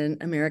is an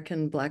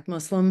American Black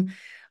Muslim.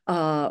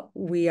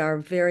 We are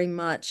very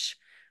much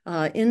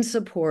in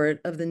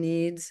support of the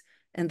needs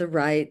and the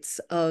rights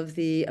of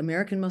the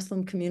American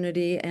Muslim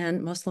community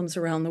and Muslims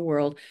around the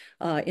world,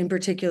 in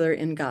particular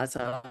in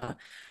Gaza,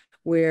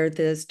 where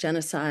this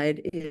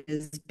genocide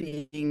is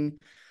being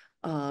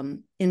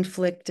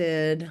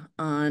inflicted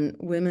on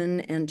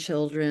women and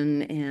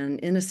children and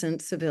innocent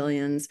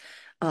civilians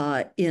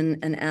in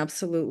an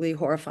absolutely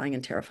horrifying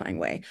and terrifying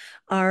way.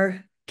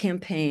 Our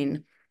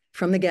campaign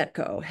from the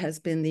get-go has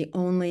been the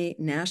only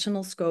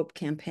national scope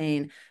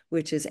campaign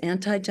which is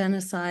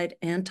anti-genocide,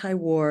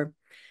 anti-war,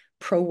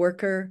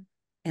 pro-worker,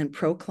 and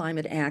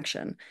pro-climate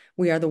action.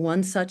 We are the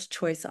one such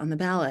choice on the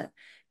ballot.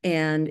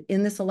 And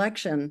in this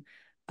election,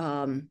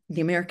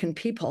 the American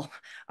people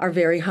are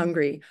very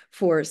hungry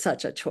for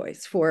such a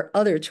choice, for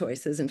other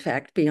choices, in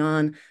fact,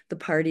 beyond the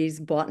parties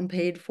bought and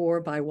paid for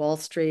by Wall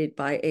Street,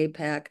 by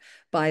AIPAC,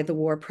 by the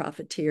war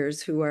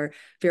profiteers, who are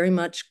very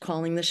much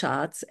calling the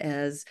shots,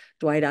 as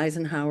Dwight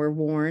Eisenhower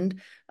warned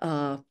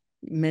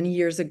many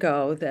years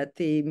ago, that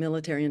the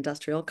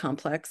military-industrial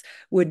complex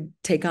would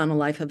take on a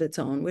life of its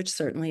own, which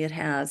certainly it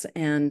has.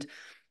 And,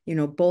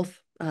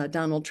 both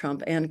Donald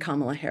Trump and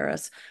Kamala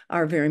Harris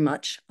are very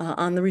much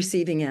on the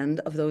receiving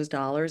end of those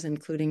dollars,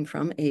 including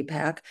from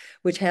AIPAC,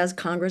 which has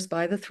Congress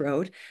by the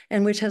throat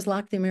and which has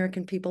locked the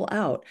American people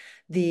out.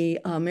 The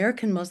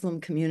American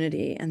Muslim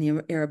community and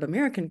the Arab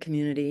American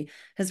community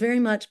has very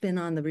much been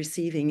on the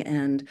receiving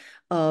end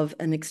of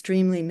an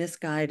extremely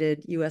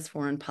misguided U.S.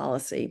 foreign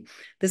policy.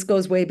 This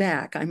goes way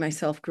back. I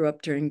myself grew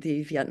up during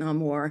the Vietnam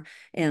War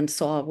and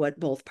saw what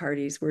both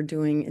parties were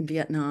doing in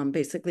Vietnam,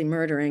 basically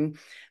murdering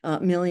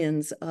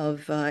millions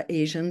of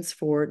Asians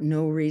for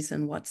no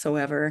reason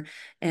whatsoever.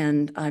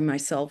 And I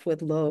myself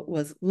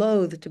was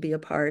loath to be a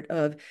part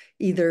of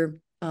either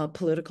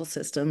political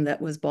system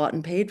that was bought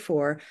and paid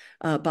for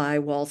by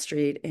Wall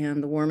Street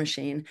and the war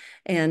machine.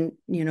 And,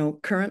 you know,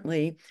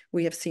 currently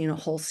we have seen a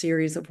whole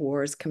series of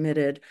wars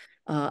committed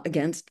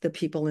against the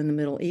people in the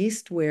Middle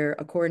East, where,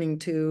 according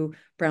to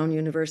Brown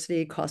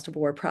University Cost of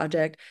War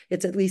Project,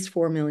 it's at least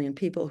 4 million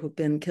people who've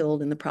been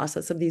killed in the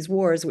process of these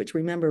wars, which,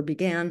 remember,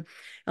 began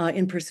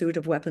in pursuit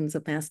of weapons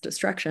of mass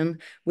destruction,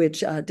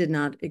 which did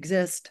not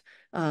exist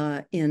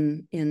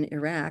in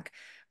Iraq.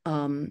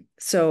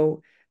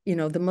 So, you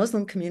know, the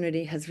Muslim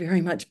community has very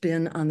much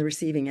been on the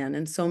receiving end,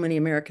 and so many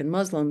American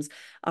Muslims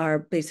are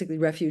basically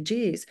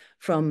refugees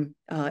from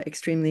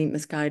extremely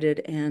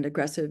misguided and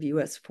aggressive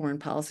U.S. foreign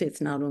policy.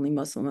 It's not only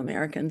Muslim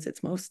Americans;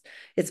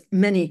 it's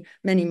many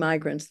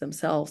migrants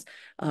themselves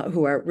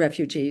who are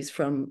refugees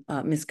from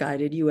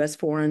misguided U.S.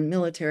 foreign,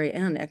 military,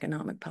 and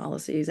economic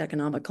policies,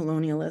 economic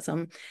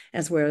colonialism,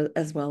 as well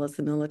as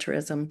the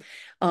militarism.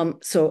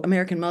 So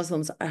American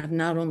Muslims have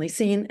not only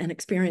seen and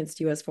experienced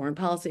U.S. foreign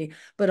policy,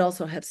 but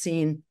also have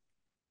seen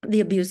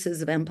the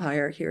abuses of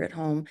empire here at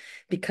home,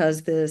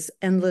 because this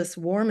endless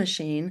war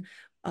machine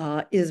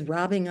is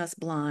robbing us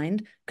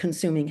blind,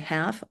 consuming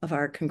half of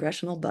our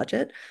congressional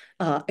budget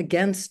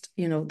against,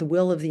 you know, the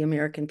will of the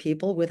American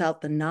people,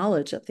 without the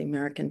knowledge of the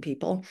American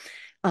people.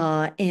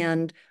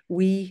 And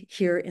we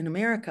here in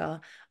America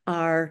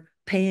are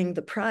paying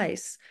the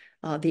price.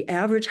 The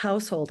average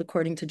household,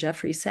 according to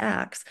Jeffrey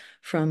Sachs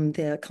from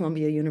the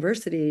Columbia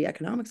University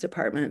Economics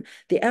Department,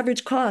 the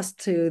average cost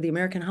to the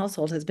American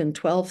household has been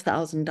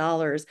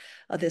 $12,000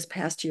 this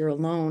past year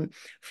alone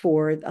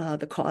for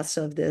the cost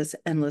of this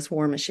endless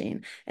war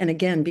machine. And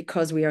again,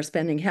 because we are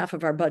spending half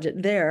of our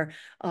budget there,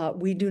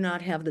 we do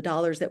not have the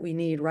dollars that we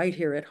need right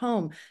here at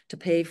home to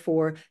pay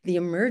for the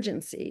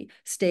emergency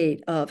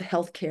state of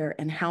healthcare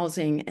and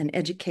housing and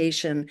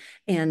education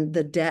and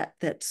the debt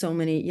that so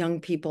many young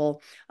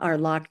people are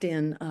locked in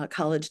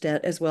college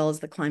debt, as well as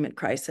the climate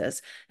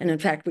crisis. And in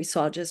fact, we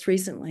saw just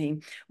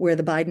recently where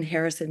the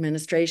Biden-Harris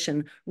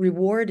administration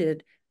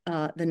rewarded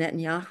the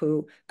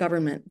Netanyahu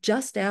government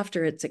just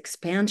after its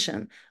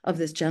expansion of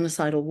this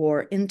genocidal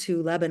war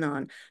into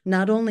Lebanon.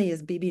 Not only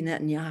is Bibi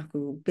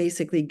Netanyahu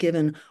basically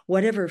given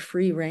whatever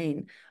free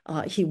rein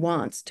he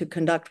wants to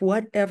conduct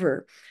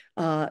whatever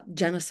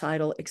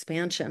genocidal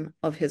expansion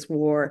of his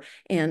war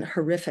and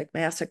horrific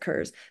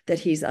massacres that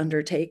he's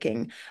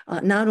undertaking.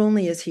 Not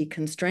only is he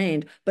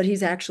constrained, but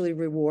he's actually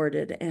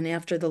rewarded. And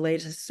after the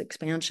latest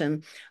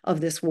expansion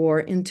of this war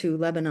into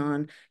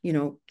Lebanon, you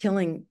know,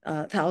 killing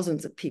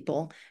thousands of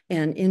people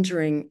and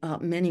injuring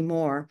many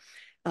more,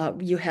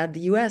 you had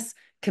the U.S.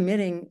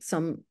 committing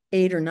some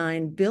 $8 or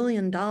 $9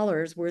 billion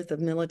worth of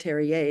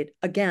military aid,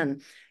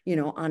 again, you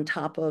know, on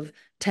top of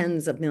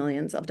tens of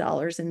millions of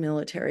dollars in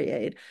military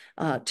aid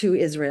to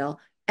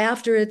Israel,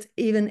 after it's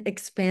even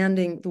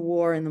expanding the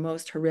war in the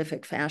most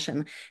horrific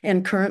fashion.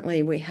 And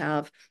currently we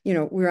have, you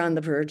know, we're on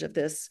the verge of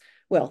this.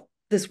 Well,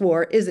 this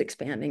war is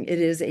expanding. It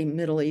is a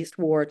Middle East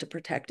war to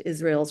protect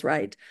Israel's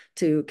right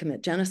to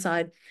commit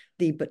genocide.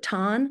 The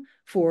baton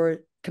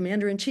for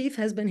commander-in-chief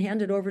has been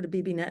handed over to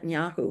Bibi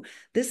Netanyahu.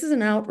 This is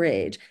an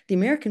outrage. The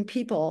American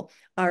people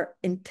are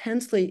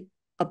intensely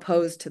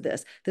opposed to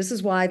this. This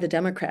is why the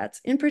Democrats,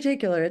 in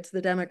particular, it's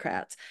the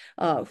Democrats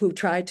who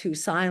try to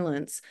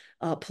silence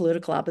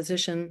political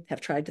opposition,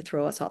 have tried to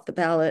throw us off the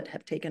ballot,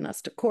 have taken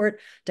us to court,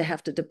 to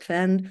have to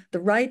defend the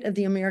right of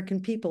the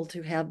American people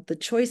to have the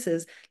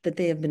choices that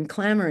they have been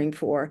clamoring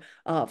for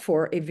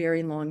a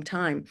very long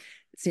time.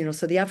 You know,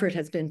 so the effort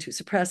has been to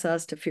suppress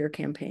us, to fear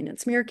campaign and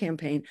smear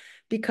campaign,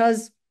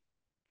 because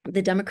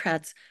the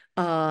Democrats,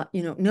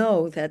 you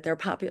know that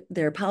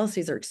their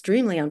policies are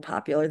extremely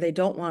unpopular. They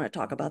don't want to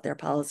talk about their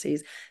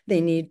policies.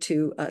 They need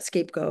to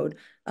scapegoat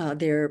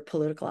their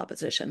political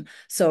opposition.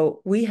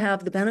 So we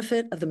have the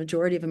benefit of the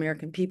majority of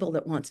American people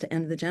that wants to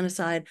end the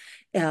genocide,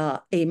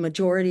 a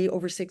majority,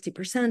 over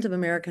 60% of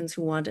Americans,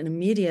 who want an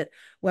immediate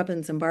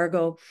weapons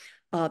embargo.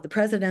 The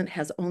president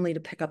has only to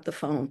pick up the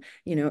phone.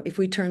 You know, if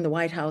we turn the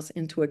White House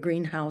into a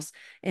greenhouse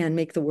and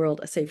make the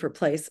world a safer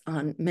place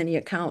on many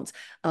accounts,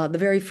 the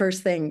very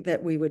first thing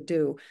that we would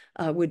do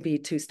would be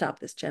to stop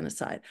this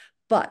genocide.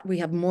 But we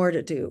have more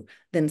to do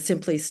than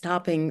simply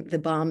stopping the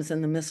bombs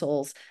and the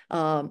missiles,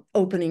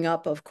 opening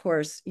up, of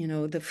course, you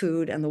know, the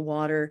food and the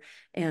water,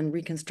 and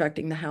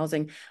reconstructing the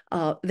housing.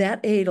 That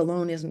aid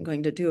alone isn't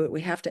going to do it.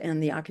 We have to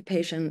end the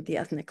occupation, the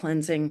ethnic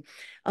cleansing,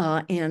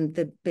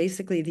 and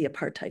basically the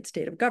apartheid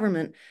state of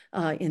government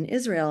in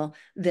Israel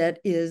that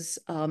is,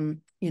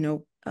 you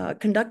know,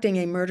 conducting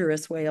a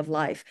murderous way of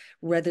life,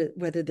 whether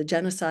the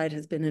genocide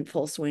has been in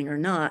full swing or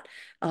not.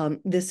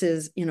 This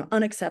is, you know,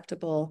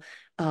 unacceptable.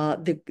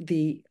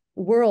 The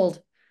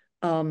world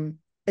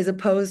is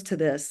opposed to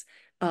this.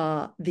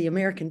 The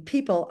American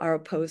people are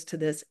opposed to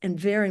this and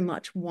very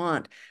much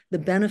want the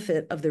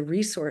benefit of the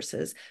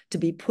resources to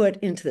be put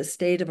into the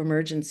state of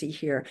emergency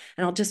here.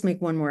 And I'll just make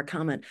one more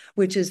comment,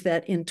 which is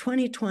that in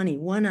 2020,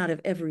 1 out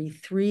of every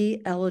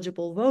 3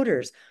 eligible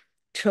voters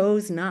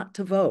chose not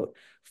to vote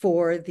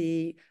for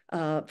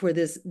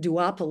this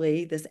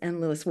duopoly, this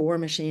endless war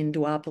machine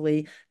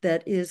duopoly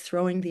that is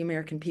throwing the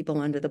American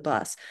people under the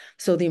bus.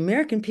 So the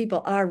American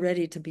people are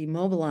ready to be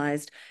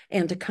mobilized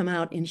and to come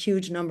out in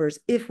huge numbers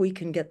if we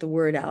can get the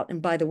word out.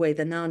 And by the way,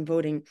 the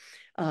non-voting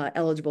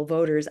eligible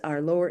voters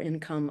are lower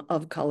income,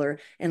 of color,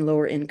 and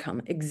lower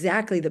income.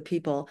 Exactly the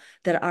people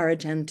that our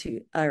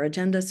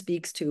agenda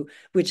speaks to,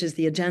 which is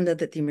the agenda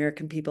that the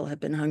American people have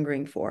been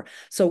hungering for.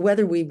 So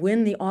whether we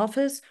win the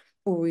office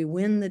or we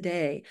win the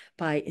day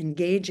by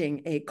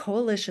engaging a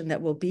coalition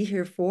that will be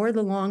here for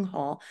the long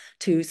haul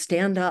to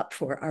stand up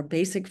for our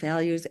basic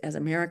values as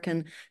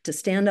American, to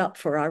stand up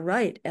for our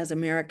right as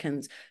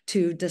Americans,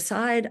 to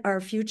decide our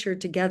future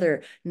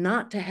together,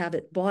 not to have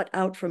it bought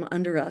out from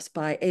under us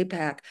by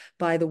AIPAC,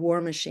 by the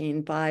war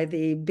machine, by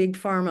the big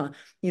pharma,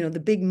 the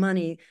big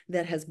money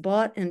that has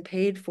bought and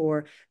paid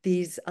for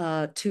these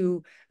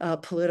two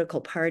political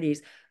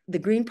parties. The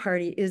Green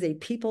Party is a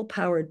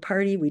people-powered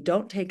party. We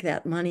don't take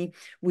that money.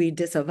 We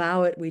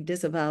disavow it. We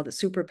disavow the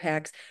super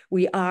PACs.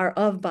 We are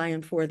of, by,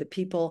 and for the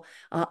people.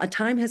 A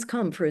time has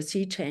come for a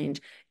sea change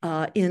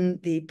in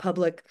the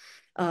public,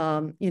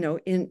 in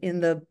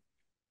the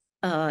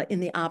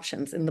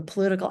options, in the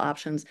political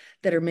options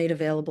that are made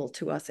available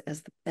to us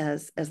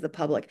as the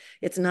public.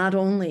 It's not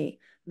only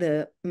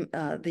the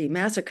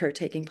massacre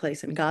taking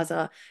place in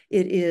Gaza.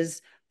 It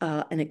is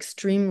an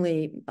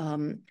extremely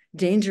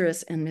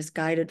dangerous and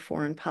misguided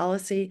foreign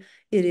policy.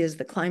 It is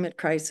the climate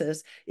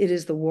crisis. It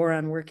is the war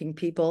on working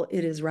people.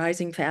 It is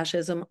rising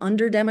fascism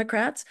under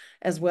Democrats,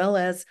 as well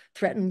as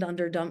threatened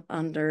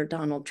under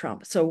Donald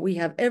Trump. So we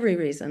have every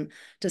reason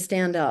to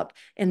stand up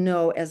and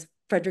know, as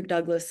Frederick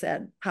Douglass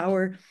said,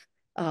 power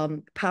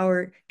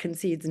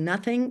concedes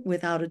nothing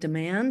without a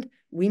demand.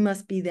 We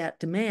must be that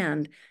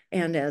demand.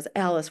 And as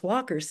Alice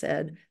Walker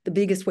said, the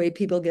biggest way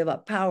people give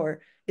up power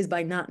is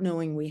by not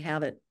knowing we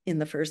have it in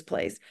the first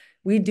place.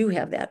 We do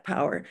have that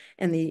power.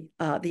 And the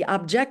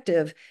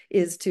objective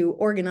is to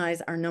organize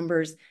our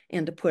numbers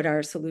and to put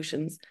our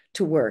solutions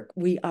to work.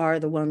 We are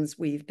the ones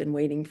we've been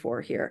waiting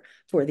for here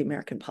for the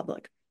American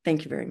public.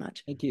 Thank you very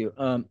much. Thank you.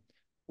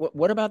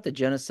 What about the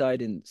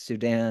genocide in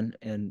Sudan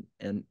and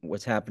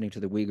what's happening to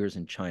the Uyghurs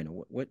in China?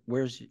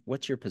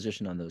 What's your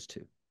position on those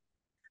two?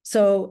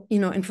 So,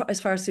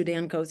 as far as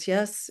Sudan goes,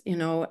 yes,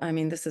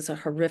 this is a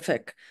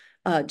horrific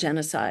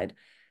genocide,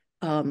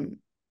 and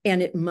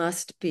it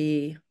must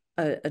be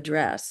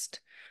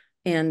addressed.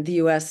 And the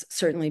U.S.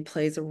 certainly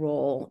plays a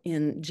role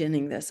in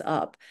ginning this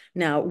up.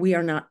 Now, we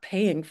are not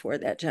paying for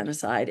that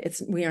genocide.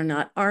 We are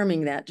not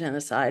arming that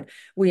genocide.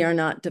 We are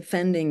not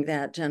defending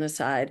that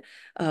genocide,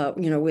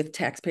 with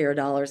taxpayer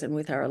dollars and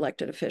with our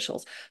elected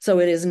officials. So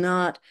it is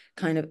not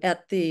kind of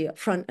at the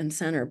front and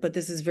center, but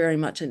this is very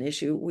much an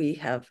issue we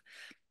have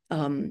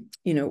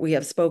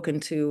spoken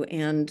to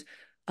and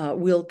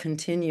will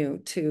continue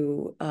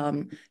to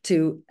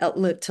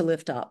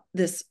lift up.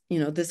 This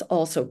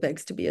also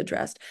begs to be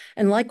addressed.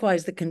 And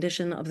likewise, the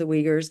condition of the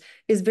Uyghurs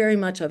is very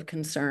much of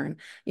concern.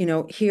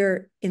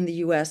 Here in the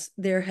U.S.,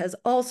 there has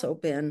also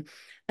been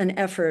an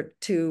effort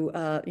to,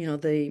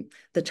 the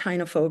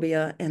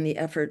Chinophobia and the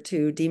effort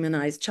to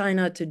demonize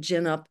China, to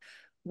gin up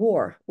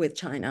war with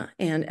China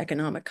and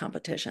economic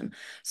competition.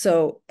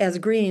 So as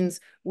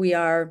Greens, we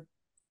are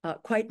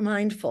quite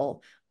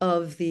mindful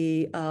of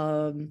the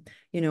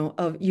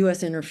of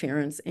U.S.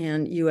 interference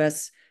and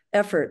U.S.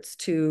 efforts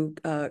to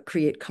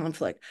create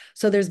conflict.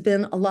 So there's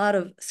been a lot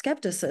of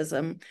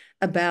skepticism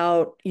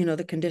about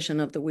the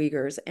condition of the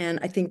Uyghurs, and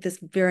I think this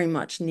very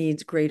much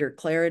needs greater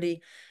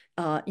clarity.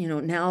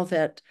 Now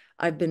that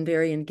I've been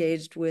very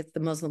engaged with the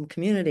Muslim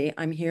community,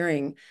 I'm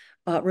hearing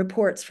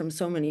reports from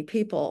so many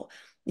people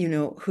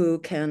who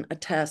can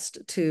attest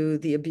to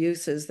the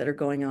abuses that are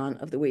going on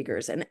of the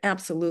Uyghurs. And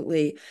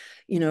absolutely,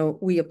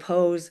 we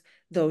oppose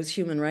those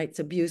human rights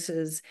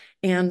abuses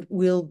and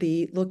will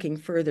be looking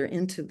further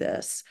into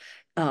this.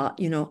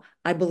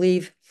 I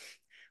believe,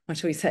 what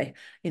should we say?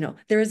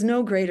 There is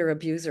no greater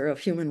abuser of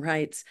human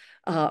rights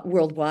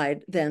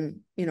worldwide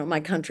than, my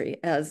country.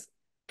 As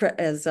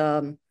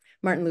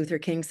Martin Luther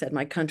King said,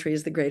 my country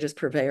is the greatest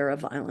purveyor of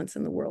violence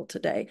in the world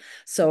today.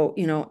 So,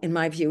 in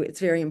my view, it's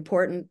very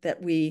important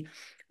that we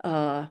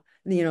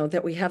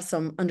have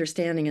some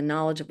understanding and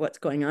knowledge of what's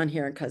going on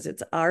here, because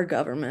it's our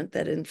government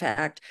that, in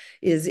fact,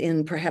 is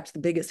in perhaps the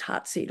biggest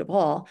hot seat of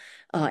all.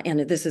 And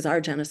this is our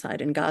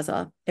genocide in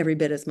Gaza every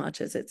bit as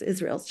much as it's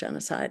Israel's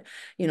genocide.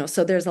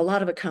 So there's a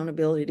lot of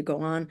accountability to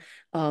go on.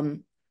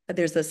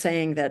 There's a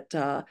saying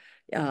that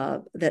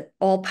that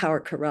all power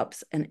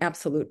corrupts and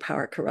absolute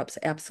power corrupts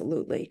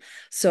absolutely.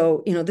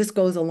 So, this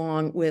goes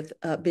along with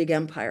big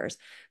empires.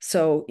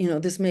 So,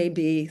 this may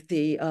be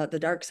the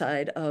dark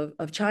side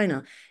of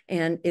China,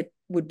 and it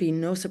would be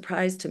no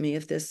surprise to me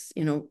if this,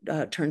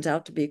 turns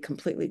out to be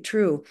completely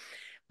true.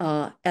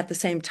 At the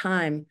same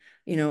time,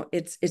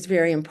 it's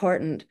very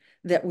important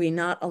that we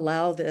not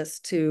allow this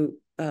to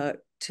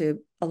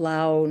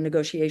allow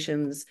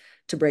negotiations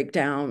to break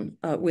down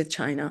with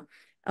China.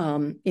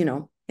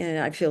 And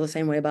I feel the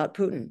same way about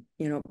Putin.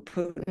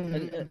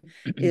 Putin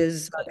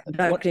is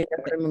conducting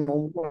a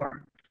criminal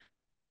war.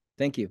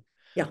 Thank you.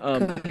 Yeah,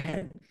 go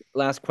ahead.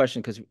 Last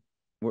question, because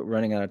we're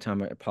running out of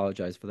time. I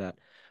apologize for that.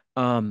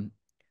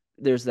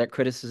 There's that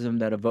criticism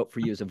that a vote for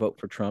you is a vote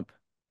for Trump,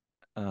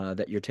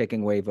 that you're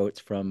taking away votes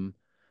from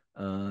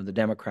the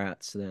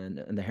Democrats and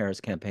the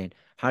Harris campaign.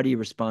 How do you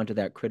respond to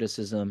that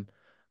criticism?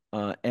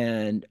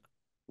 And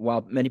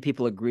while many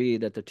people agree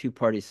that the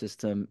two-party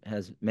system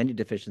has many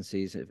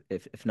deficiencies,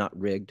 if not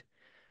rigged,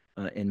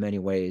 in many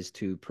ways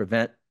to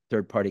prevent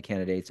third-party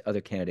candidates,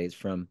 other candidates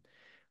from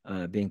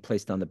being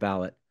placed on the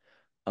ballot,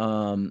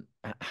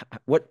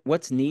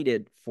 what's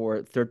needed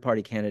for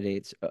third-party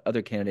candidates,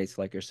 other candidates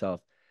like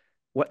yourself?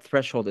 What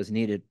threshold is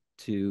needed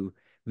to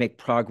make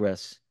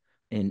progress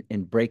in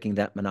breaking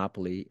that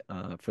monopoly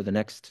for the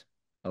next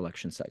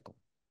election cycle?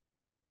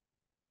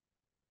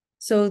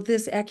 So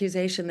this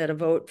accusation that a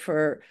vote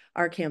for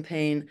our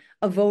campaign,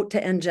 a vote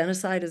to end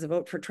genocide is a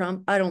vote for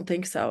Trump, I don't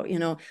think so. You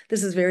know,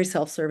 this is very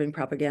self-serving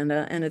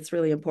propaganda, and it's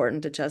really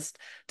important to just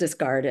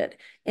discard it.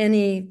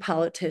 Any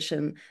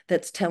politician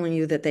that's telling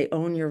you that they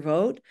own your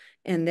vote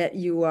and that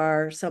you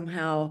are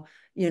somehow,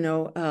 you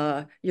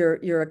know,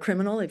 you're a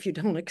criminal if you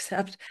don't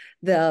accept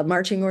the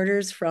marching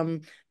orders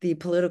from the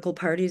political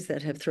parties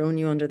that have thrown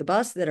you under the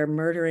bus, that are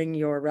murdering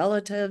your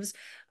relatives,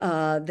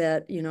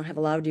 that, you know, have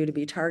allowed you to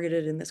be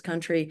targeted in this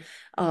country.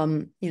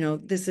 You know,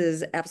 this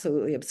is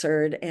absolutely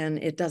absurd, and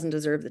it doesn't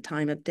deserve the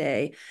time of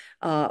day.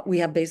 We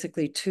have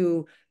basically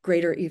two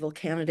greater evil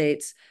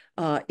candidates.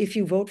 If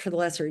you vote for the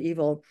lesser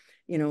evil,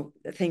 you know,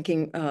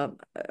 thinking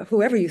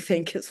whoever you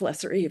think is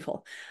lesser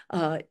evil,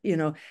 you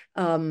know,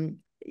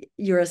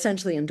 you're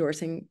essentially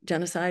endorsing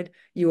genocide,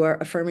 you are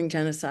affirming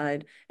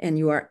genocide, and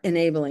you are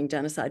enabling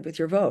genocide with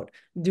your vote.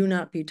 Do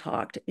not be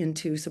talked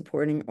into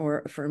supporting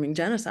or affirming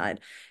genocide.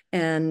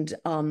 And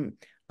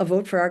a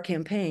vote for our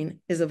campaign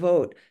is a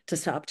vote to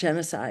stop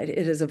genocide.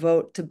 It is a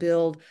vote to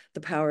build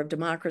the power of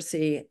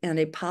democracy and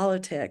a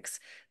politics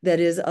that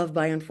is of,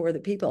 by, and for the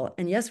people.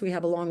 And yes, we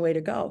have a long way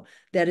to go.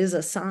 That is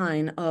a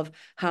sign of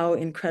how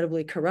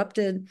incredibly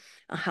corrupted,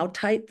 how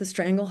tight the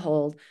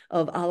stranglehold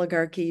of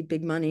oligarchy,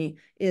 big money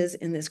is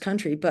in this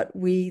country. But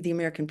we, the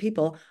American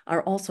people,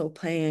 are also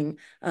playing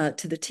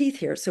to the teeth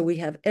here. So we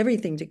have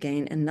everything to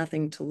gain and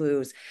nothing to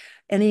lose.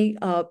 Any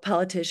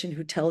politician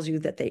who tells you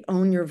that they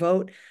own your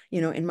vote, you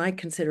know, in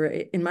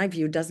my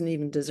view, doesn't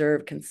even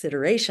deserve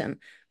consideration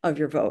of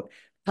your vote.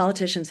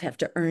 Politicians have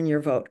to earn your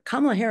vote.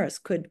 Kamala Harris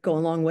could go a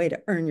long way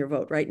to earn your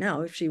vote right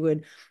now if she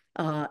would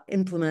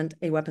implement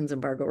a weapons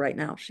embargo right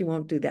now. She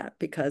won't do that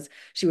because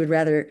she would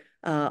rather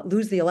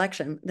lose the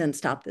election than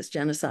stop this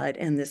genocide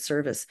and this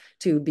service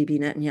to Bibi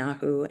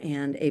Netanyahu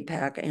and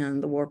AIPAC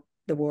and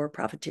the war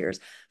profiteers.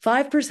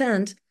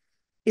 5%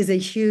 is a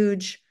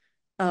huge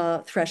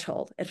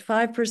threshold. At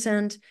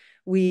 5%,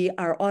 we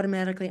are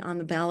automatically on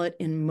the ballot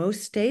in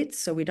most states,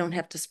 so we don't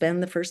have to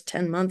spend the first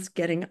 10 months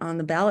getting on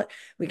the ballot.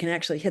 We can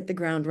actually hit the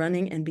ground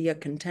running and be a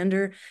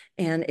contender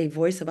and a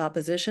voice of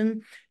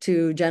opposition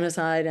to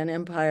genocide and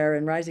empire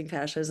and rising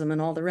fascism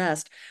and all the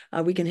rest.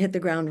 We can hit the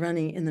ground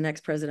running in the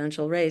next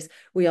presidential race.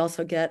 We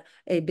also get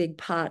a big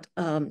pot,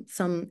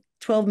 some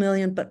 12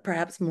 million, but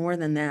perhaps more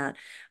than that.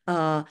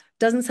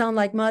 Doesn't sound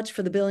like much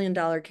for the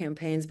billion-dollar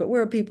campaigns, but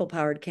we're a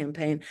people-powered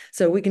campaign,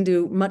 so we can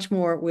do much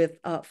more with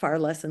far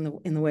less in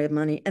the way of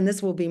money. And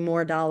this will be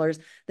more dollars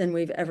than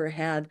we've ever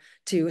had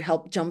to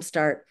help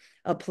jumpstart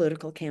a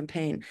political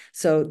campaign.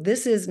 So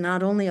this is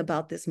not only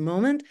about this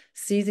moment,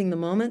 seizing the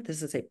moment.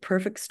 This is a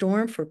perfect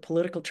storm for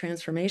political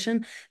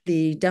transformation.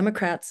 The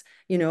Democrats,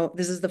 you know,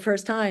 this is the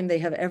first time they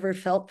have ever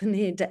felt the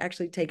need to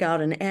actually take out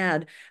an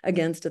ad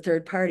against a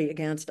third party,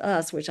 against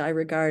us, which I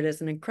regard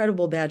as an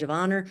incredible badge of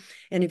honor.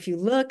 And if you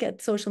look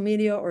at social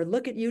media or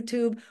look at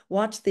YouTube,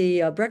 watch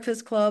the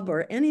Breakfast Club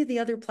or any of the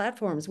other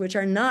platforms, which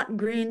are not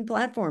green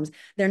platforms,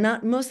 they're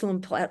not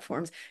Muslim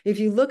platforms. If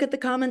you look at the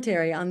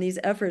commentary on these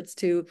efforts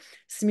to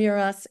smear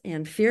us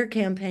and fear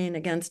campaign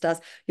against us,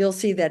 you'll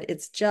see that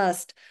it's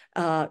just,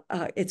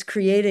 it's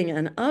creating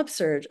an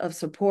upsurge of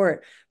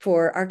support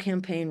for our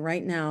campaign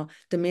right now,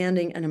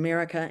 demanding an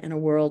America and a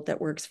world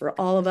that works for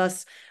all of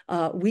us.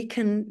 We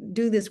can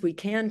do this. We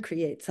can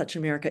create such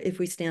America if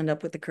we stand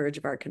up with the courage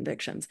of our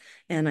convictions.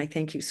 And I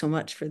thank you so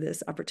much for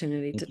this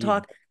opportunity to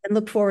talk and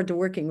look forward to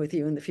working with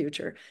you in the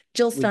future.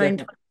 Jill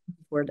Stein,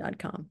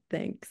 24.com.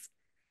 Thanks.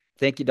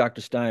 Thank you, Dr.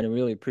 Stein. I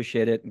really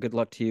appreciate it. Good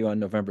luck to you on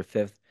November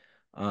 5th.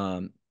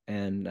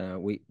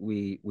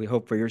 We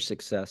hope for your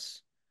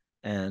success,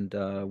 and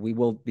we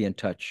will be in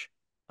touch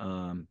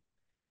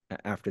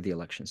after the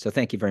election. So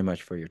thank you very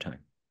much for your time.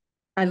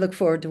 I look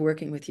forward to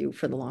working with you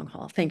for the long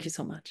haul. Thank you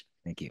so much.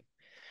 Thank you.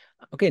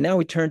 Okay, now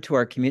we turn to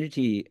our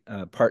community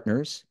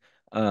partners.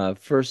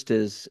 First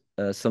is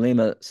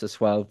Salima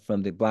Saswal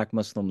from the Black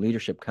Muslim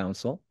Leadership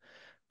Council.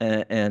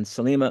 And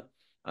Salima,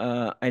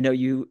 I know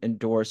you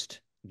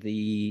endorsed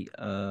the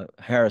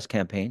Harris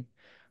campaign.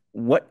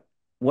 What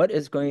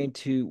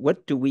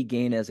do we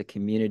gain as a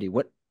community?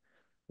 What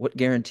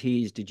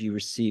guarantees did you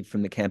receive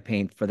from the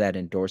campaign for that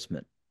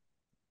endorsement?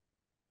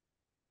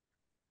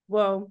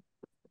 Well,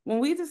 when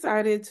we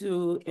decided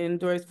to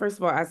endorse, first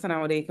of all,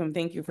 assalamu alaikum.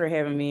 Thank you for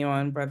having me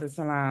on, Brother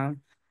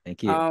Salam.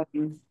 Thank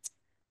you.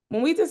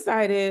 when we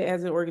decided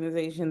as an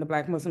organization, the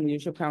Black Muslim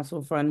Leadership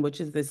Council Fund,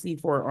 which is the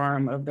C4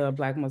 arm of the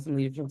Black Muslim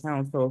Leadership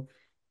Council,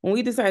 when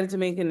we decided to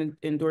make an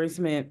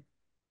endorsement,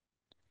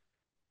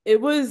 it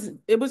was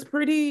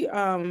pretty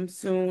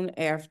soon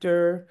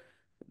after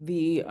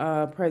the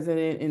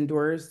president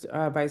endorsed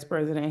Vice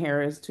President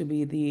Harris to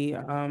be the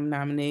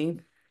nominee.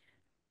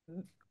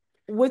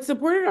 What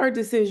supported our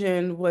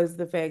decision was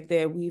the fact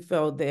that we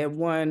felt that,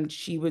 one,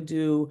 she would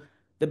do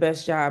the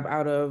best job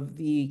out of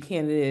the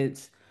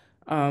candidates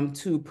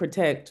to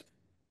protect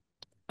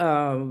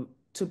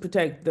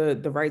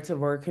the rights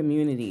of our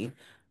community.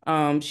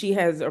 She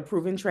has a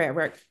proven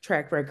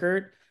track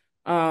record.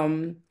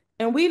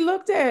 And we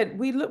looked at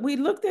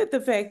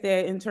the fact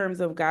that in terms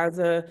of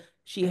Gaza,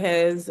 she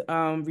has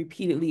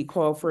repeatedly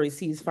called for a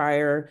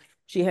ceasefire.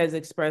 She has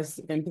expressed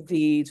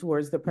empathy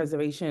towards the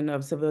preservation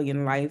of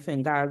civilian life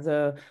in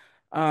Gaza.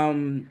 I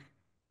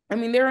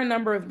mean, there are a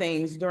number of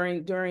things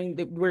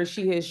where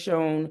she has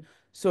shown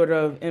sort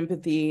of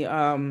empathy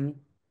in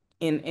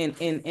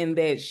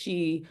that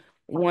she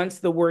wants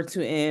the war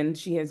to end.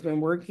 She has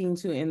been working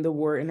to end the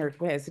war in her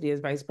capacity as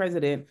vice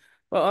president.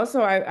 But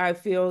also, I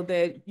feel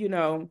that,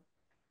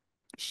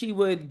 she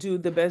would do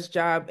the best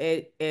job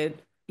at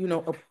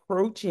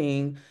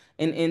approaching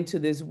and into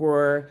this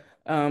war,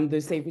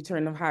 the safe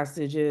return of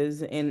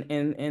hostages and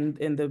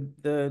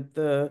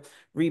the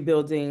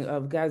rebuilding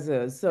of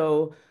Gaza.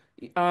 So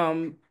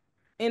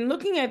in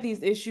looking at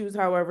these issues,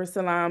 however,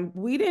 Salam,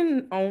 we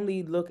didn't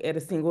only look at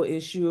a single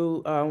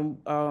issue.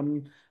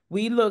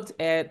 We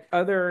looked at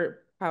other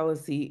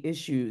policy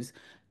issues.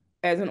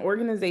 As an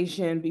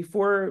organization,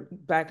 before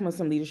Black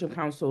Muslim Leadership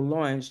Council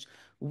launched,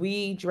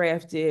 we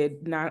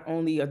drafted not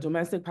only a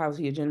domestic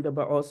policy agenda,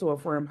 but also a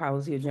foreign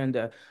policy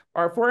agenda.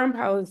 Our foreign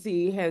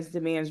policy has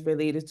demands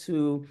related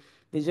to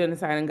the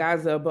genocide in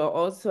Gaza, but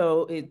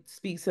also it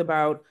speaks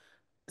about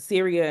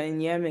Syria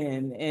and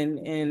Yemen and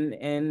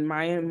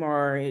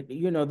Myanmar,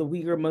 the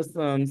Uyghur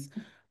Muslims,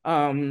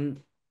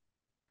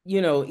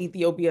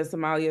 Ethiopia,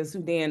 Somalia,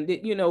 Sudan.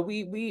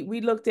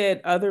 We looked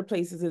at other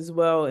places as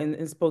well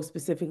and spoke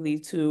specifically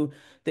to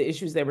the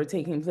issues that were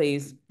taking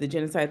place, the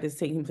genocide that's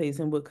taking place,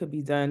 and what could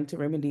be done to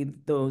remedy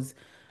those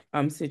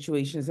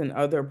situations in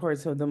other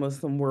parts of the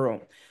Muslim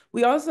world.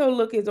 We also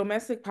look at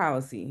domestic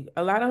policy.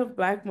 A lot of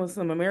Black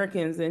Muslim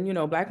Americans, and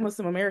Black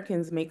Muslim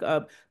Americans make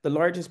up the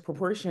largest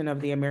proportion of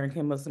the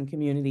American Muslim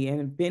community and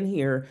have been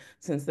here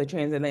since the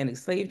transatlantic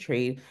slave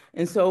trade.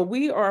 And so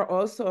we are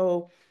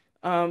also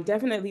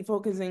definitely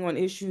focusing on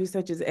issues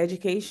such as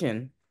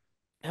education,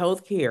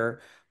 healthcare,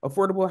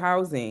 affordable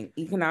housing,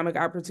 economic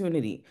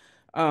opportunity,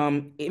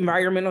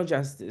 environmental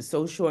justice,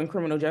 social and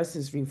criminal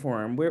justice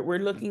reform. We're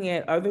looking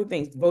at other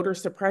things, voter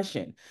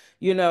suppression.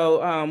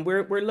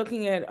 We're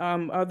looking at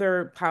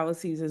other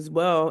policies as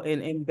well,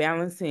 and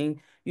balancing,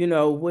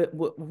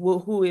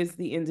 who is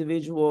the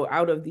individual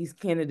out of these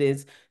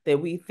candidates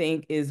that we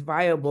think is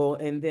viable,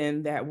 and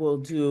then that will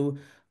do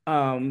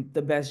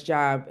the best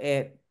job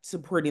at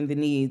supporting the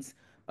needs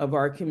of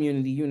our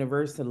community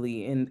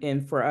universally.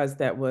 And for us,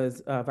 that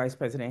was Vice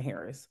President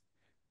Harris.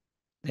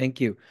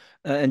 Thank you.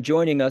 And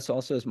joining us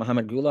also is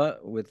Mohammed Gula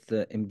with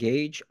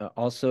Emgage.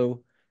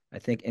 Also, I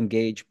think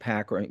Emgage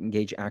PAC or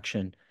Emgage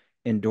Action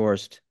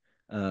endorsed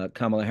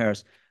Kamala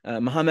Harris.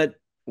 Mohammed,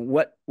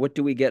 what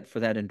do we get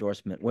for that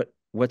endorsement?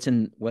 What's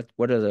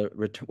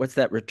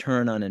that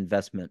return on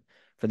investment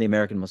for the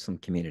American Muslim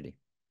community?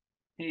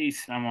 Hey,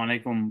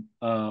 Assalamu alaikum,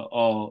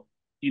 all.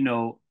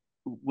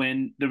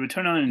 When the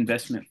return on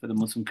investment for the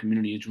Muslim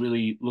community is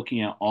really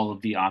looking at all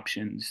of the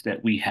options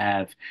that we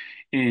have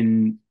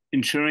in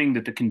ensuring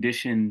that the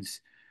conditions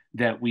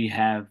that we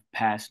have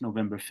past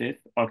November 5th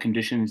are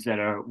conditions that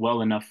are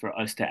well enough for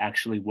us to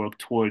actually work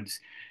towards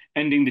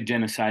ending the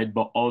genocide,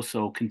 but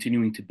also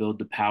continuing to build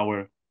the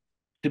power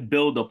to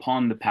build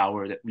upon the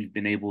power that we've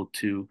been able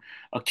to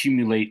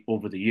accumulate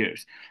over the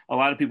years. A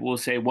lot of people will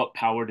say, what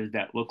power does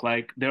that look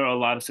like? There are a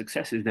lot of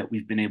successes that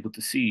we've been able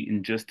to see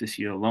in just this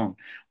year alone.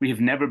 We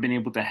have never been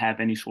able to have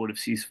any sort of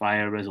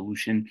ceasefire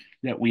resolution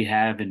that we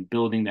have in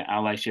building the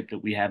allyship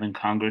that we have in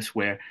Congress,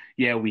 where,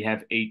 yeah, we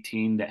have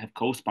 18 that have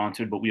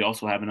co-sponsored, but we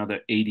also have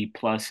another 80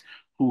 plus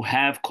who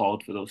have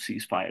called for those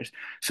ceasefires.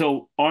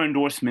 So our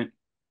endorsement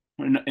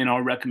and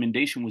our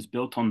recommendation was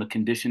built on the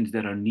conditions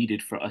that are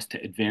needed for us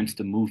to advance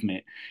the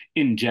movement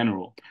in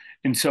general.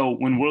 And so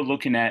when we're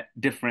looking at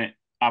different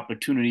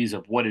opportunities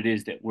of what it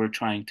is that we're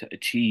trying to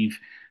achieve,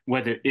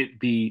 whether it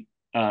be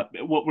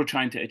what we're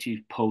trying to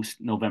achieve post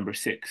November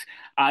 6th,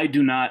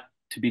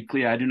 to be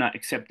clear, I do not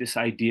accept this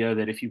idea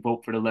that if you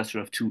vote for the lesser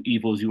of two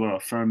evils, you are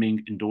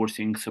affirming,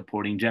 endorsing,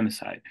 supporting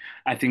genocide.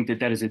 I think that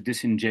that is a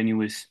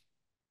disingenuous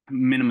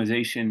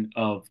minimization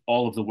of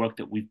all of the work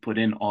that we've put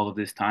in all of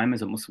this time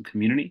as a Muslim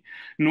community,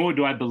 nor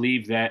do I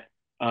believe that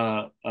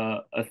a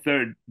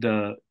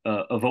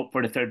vote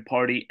for the third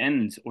party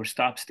ends or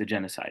stops the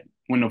genocide.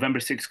 When November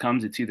 6th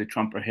comes, it's either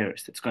Trump or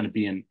Harris that's going to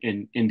be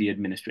in the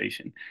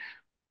administration.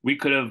 We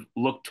could have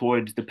looked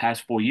towards the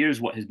past 4 years,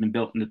 what has been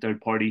built in the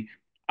third party.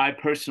 I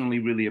personally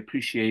really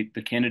appreciate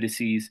the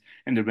candidacies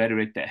and the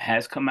rhetoric that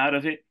has come out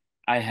of it.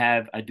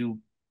 I do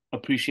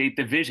appreciate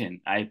the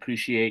vision. I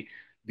appreciate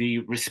the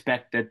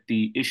respect that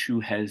the issue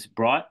has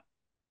brought.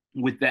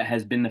 With that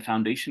has been the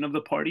foundation of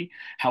the party.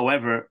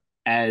 However,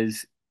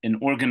 as an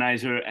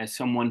organizer, as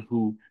someone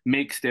who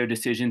makes their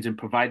decisions and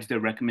provides their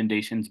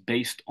recommendations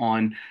based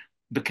on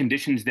the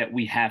conditions that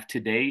we have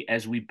today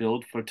as we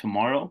build for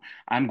tomorrow,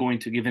 I'm going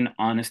to give an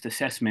honest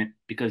assessment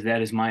because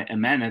that is my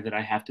amana that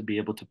I have to be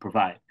able to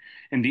provide.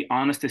 And the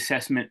honest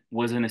assessment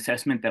was an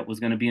assessment that was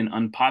going to be an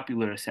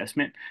unpopular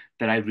assessment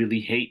that I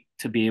really hate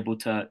to be able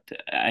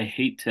I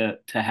hate to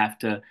have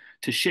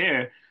to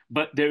share,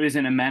 but there is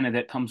an amana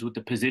that comes with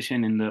the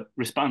position and the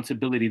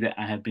responsibility that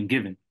I have been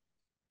given.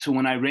 So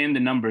when I ran the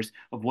numbers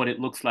of what it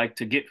looks like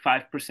to get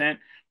 5%,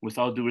 with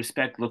all due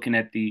respect, looking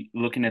at the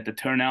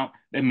turnout,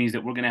 that means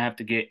that we're going to have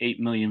to get 8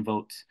 million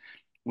votes.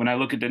 When I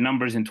look at the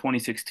numbers in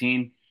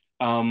 2016,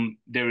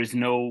 there is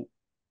no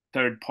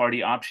third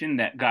party option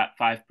that got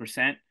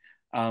 5%.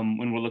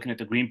 When we're looking at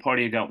the Green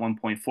Party, it got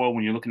 1.4.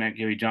 When you're looking at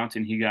Gary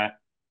Johnson, he got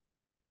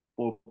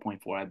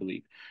 4.4, I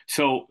believe.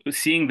 So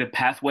seeing the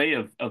pathway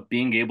of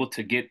being able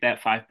to get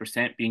that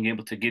 5%, being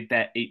able to get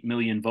that 8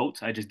 million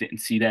votes, I just didn't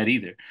see that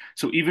either.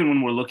 So even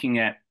when we're looking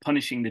at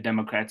punishing the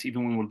Democrats,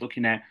 even when we're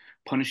looking at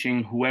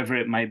punishing whoever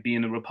it might be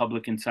in the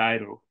Republican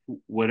side or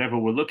whatever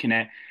we're looking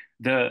at,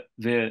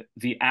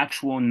 the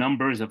actual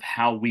numbers of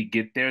how we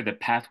get there, the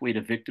pathway to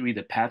victory,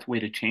 the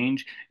pathway to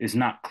change is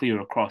not clear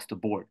across the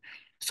board.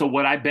 So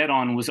what I bet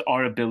on was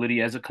our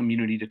ability as a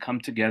community to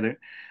come together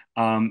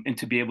and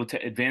to be able to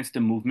advance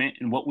the movement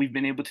and what we've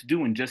been able to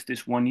do in just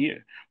this 1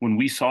 year. When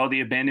we saw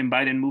the Abandon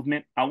Biden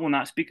movement, I will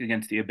not speak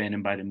against the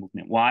Abandon Biden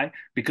movement. Why?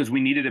 Because we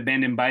needed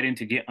Abandon Biden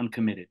to get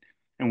uncommitted.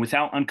 And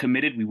without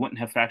uncommitted, we wouldn't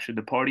have fractured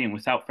the party. And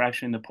without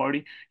fracturing the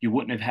party, you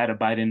wouldn't have had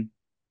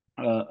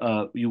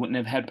you wouldn't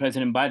have had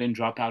President Biden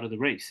drop out of the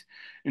race.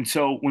 And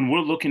so when we're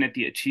looking at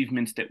the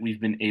achievements that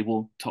we've been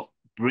able to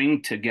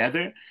bring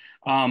together,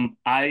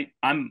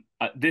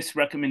 this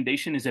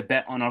recommendation is a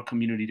bet on our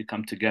community to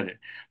come together,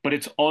 but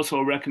it's also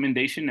a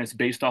recommendation that's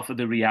based off of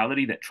the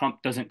reality that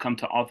Trump doesn't come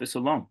to office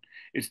alone.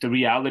 It's the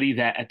reality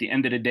that at the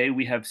end of the day,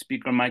 we have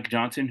Speaker Mike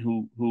Johnson,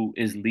 who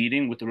is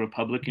leading with the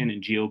Republican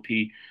and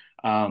GOP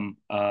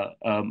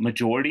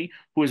majority,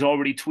 who has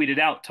already tweeted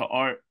out to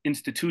our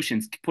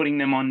institutions, putting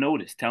them on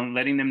notice,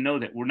 letting them know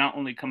that we're not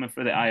only coming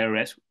for the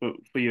IRS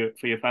for your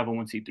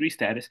 501c3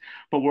 status,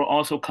 but we're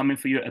also coming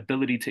for your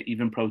ability to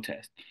even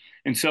protest.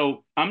 And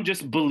so I'm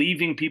just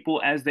believing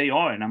people as they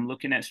are, and I'm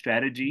looking at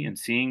strategy and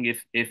seeing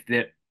if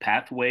the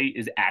pathway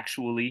is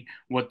actually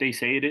what they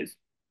say it is,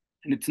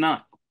 and it's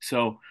not.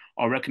 So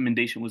our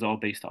recommendation was all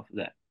based off of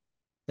that.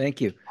 Thank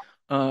you.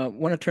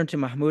 Want to turn to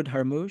Mahmoud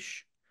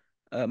Harmouche.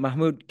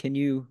 Mahmoud, can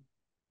you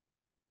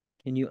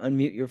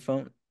unmute your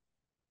phone?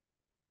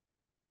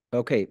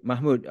 Okay,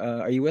 Mahmoud,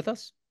 are you with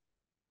us?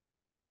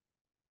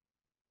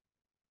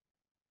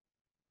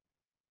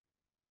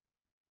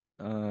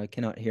 I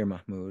cannot hear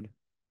Mahmoud.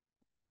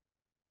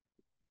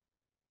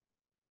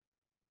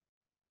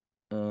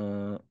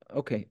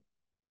 Okay.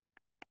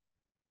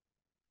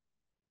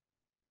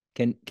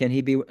 Can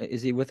he be?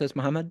 Is he with us,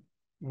 Mohammed?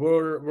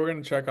 We're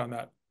gonna check on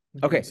that.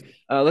 Okay.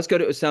 Let's go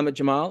to Osama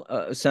Jamal.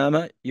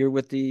 Osama, you're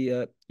with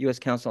the U.S.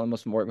 Council on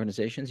Muslim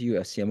Organizations,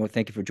 USCMO.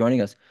 Thank you for joining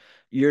us.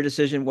 Your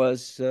decision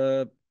was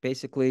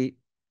basically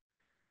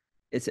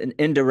it's an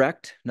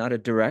indirect, not a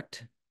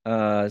direct,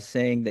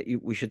 saying that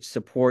we should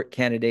support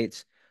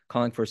candidates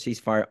calling for a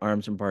ceasefire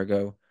arms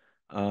embargo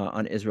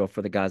on Israel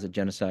for the Gaza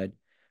genocide.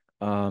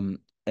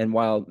 And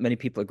while many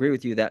people agree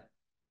with you, that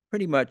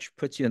pretty much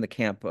puts you in the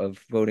camp of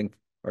voting,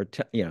 or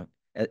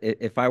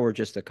if I were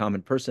just a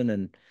common person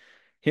and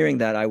hearing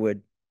that, I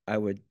would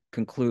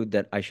conclude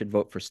that I should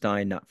vote for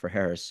Stein, not for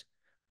Harris,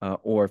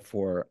 or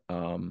for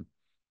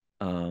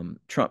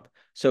Trump.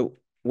 So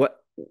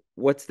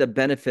what's the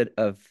benefit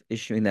of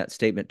issuing that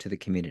statement to the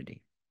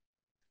community?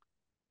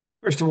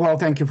 First of all,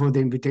 thank you for the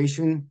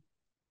invitation.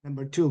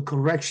 Number two,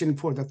 correction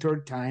for the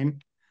third time.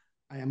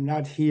 I am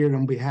not here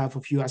on behalf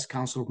of U.S.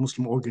 Council of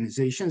Muslim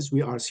Organizations.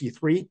 We are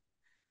C3.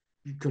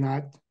 You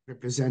cannot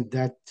represent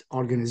that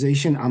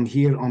organization. I'm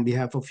here on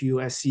behalf of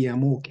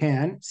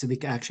USCMO-CAN,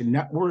 Civic Action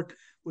Network,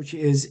 which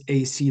is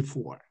a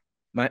C4.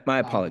 My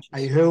apologies.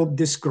 I hope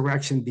this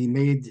correction be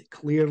made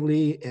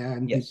clearly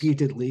and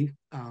repeatedly.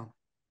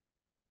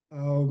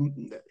 Let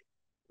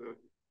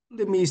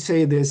me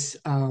say this.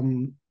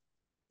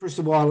 First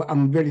of all,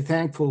 I'm very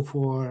thankful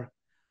for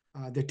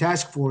the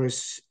task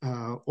force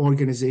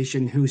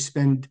organization who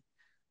spent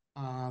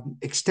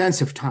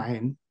extensive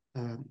time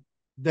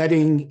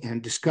vetting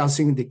and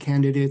discussing the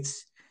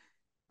candidates,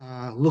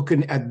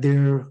 looking at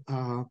their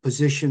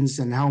positions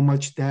and how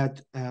much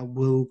that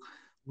will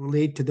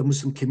relate to the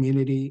Muslim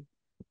community.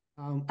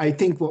 I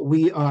think what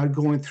we are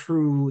going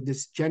through,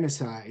 this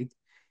genocide,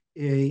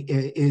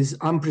 is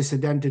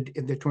unprecedented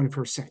in the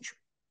 21st century.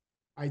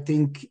 I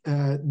think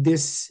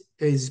this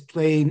is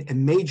playing a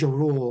major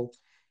role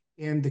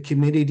in the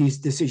community's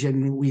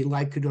decision. We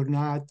like it or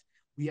not,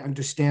 we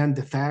understand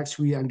the facts,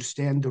 we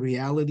understand the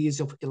realities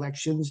of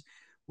elections,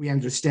 we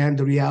understand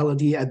the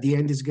reality at the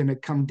end is going to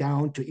come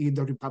down to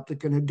either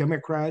Republican or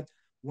Democrat,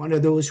 One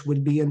of those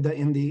would be in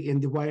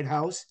the White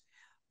House.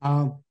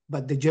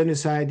 But the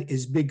genocide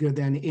is bigger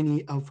than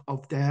any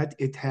of that.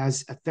 It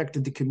has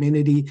affected the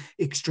community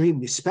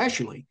extremely,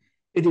 especially.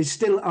 It is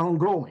still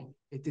ongoing.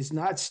 It is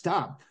not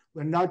stopped.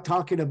 We're not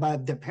talking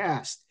about the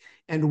past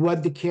and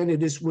what the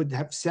candidates would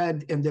have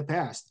said in the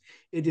past.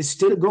 It is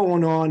still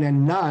going on,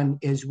 and none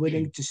is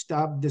willing to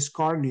stop this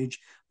carnage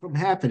from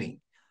happening.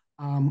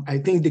 I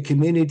think the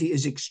community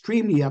is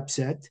extremely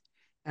upset,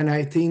 and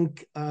I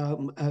think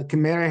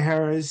Kamala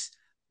Harris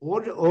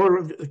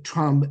or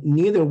Trump,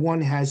 neither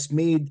one has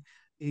made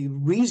a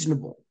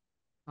reasonable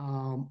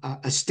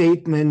a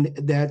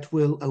statement that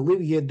will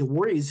alleviate the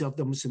worries of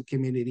the Muslim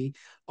community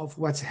of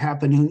what's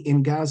happening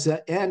in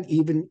Gaza and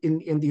even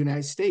in the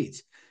United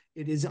States.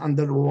 It is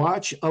under the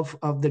watch of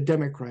the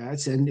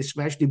Democrats, and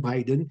especially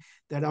Biden,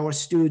 that our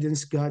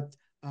students got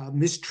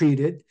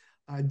mistreated,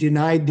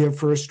 denied their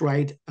first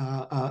right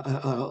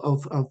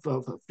of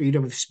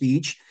freedom of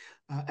speech,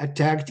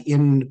 attacked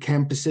in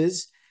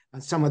campuses.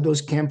 Some of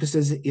those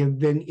campuses have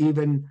been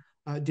even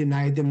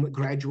denied them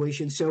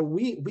graduation. So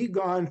we've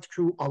gone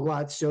through a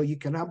lot. So you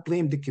cannot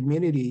blame the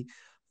community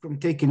from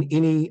taking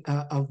any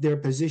of their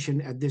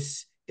position at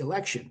this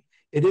election.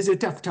 It is a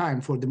tough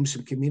time for the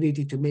Muslim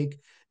community to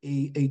make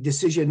a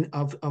decision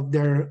of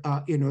their,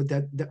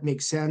 that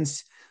makes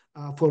sense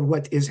for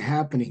what is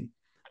happening.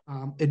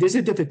 It is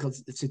a difficult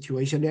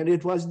situation, and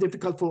it was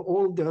difficult for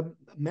all the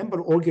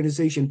member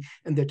organization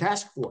and the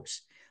task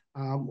force.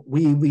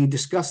 We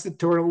discussed it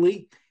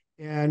thoroughly,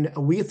 and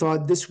we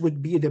thought this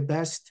would be the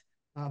best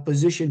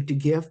position to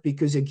give,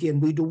 because again,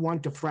 we don't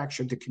want to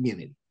fracture the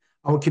community.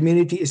 Our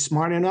community is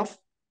smart enough.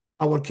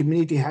 Our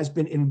community has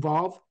been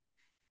involved.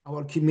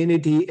 Our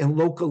community and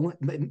local,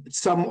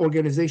 some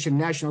organization,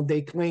 national,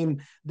 they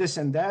claim this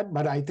and that,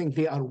 but I think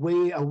they are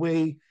way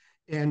away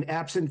and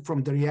absent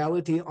from the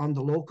reality on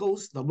the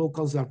locals. The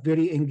locals are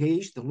very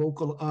engaged. The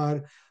local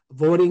are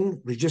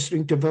voting,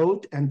 registering to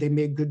vote, and they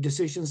make good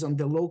decisions on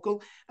the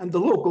local. And the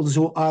locals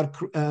who are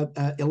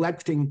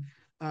electing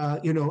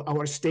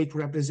our state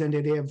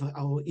representative,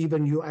 our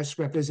even U.S.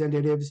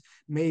 representatives,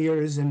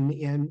 mayors,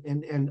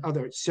 and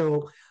others.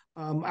 So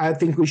I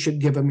think we should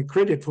give them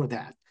credit for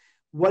that.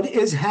 What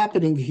is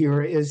happening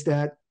here is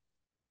that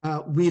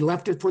we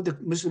left it for the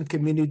Muslim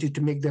community to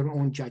make their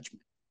own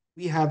judgment.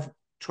 We have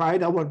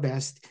tried our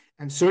best,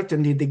 and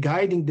certainly the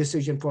guiding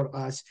decision for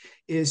us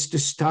is to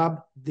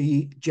stop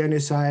the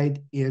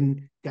genocide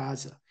in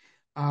Gaza.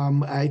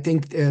 I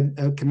think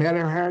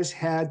Kamala Harris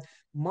had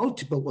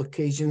multiple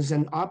occasions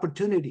and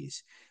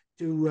opportunities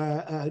to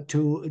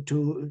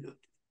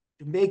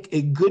make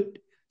a good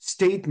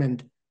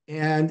statement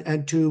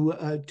and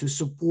to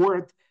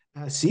support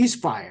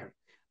ceasefire.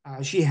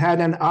 She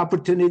had an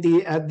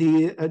opportunity at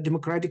the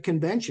Democratic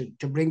Convention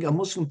to bring a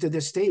Muslim to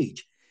the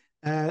stage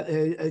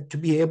to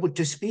be able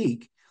to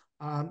speak.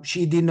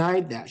 She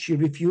denied that. She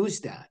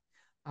refused that.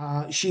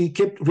 She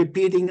kept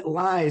repeating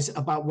lies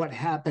about what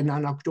happened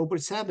on October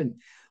 7th.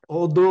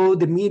 Although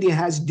the media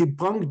has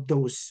debunked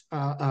those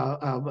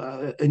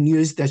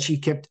news that she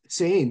kept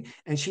saying,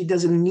 and she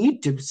doesn't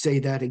need to say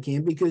that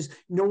again, because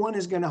no one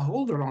is going to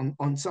hold her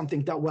on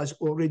something that was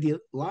already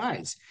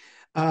lies.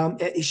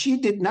 She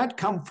did not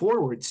come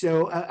forward.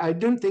 So I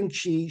don't think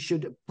she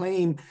should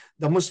blame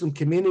the Muslim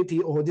community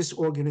or this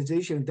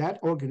organization, that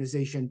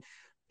organization.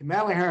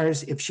 Kamala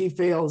Harris, if she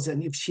fails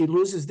and if she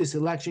loses this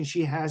election,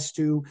 she has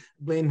to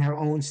blame her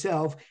own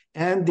self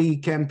and the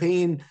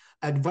campaign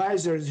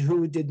advisors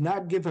who did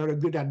not give her a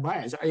good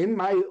advice. In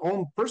my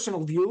own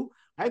personal view,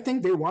 I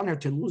think they want her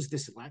to lose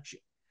this election.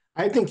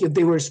 I think if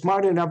they were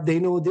smart enough, they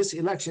know this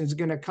election is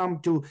going to come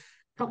to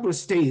a couple of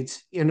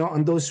states,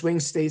 on those swing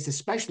states,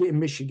 especially in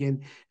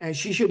Michigan, and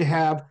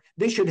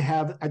they should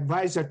have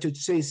advised her to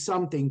say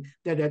something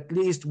that at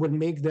least would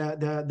make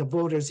the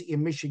voters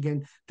in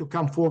Michigan to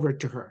come forward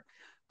to her.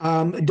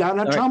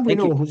 Donald Trump, we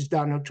know who's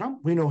Donald Trump.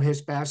 We know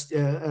his past,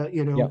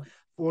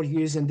 4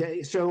 years,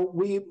 and so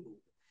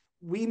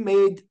we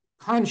made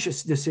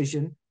conscious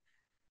decision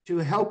to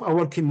help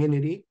our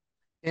community.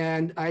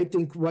 And I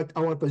think what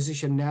our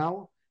position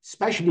now,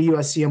 especially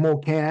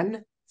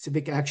USCMO-CAN,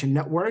 Civic Action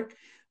Network,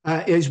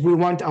 is we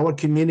want our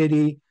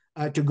community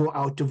to go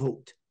out to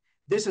vote.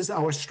 This is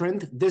our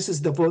strength. This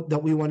is the vote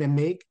that we want to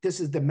make. This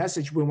is the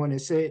message we want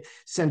to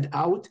send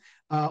out.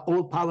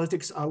 All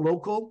politics are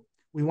local.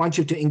 We want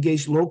you to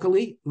engage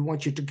locally. We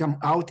want you to come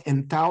out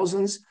in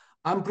thousands,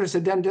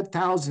 unprecedented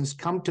thousands,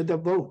 come to the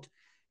vote.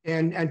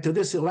 And to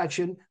this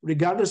election,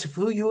 regardless of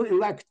who you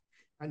elect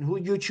and who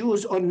you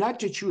choose or not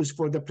to choose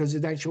for the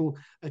presidential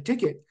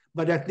ticket,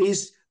 but at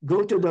least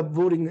go to the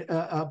voting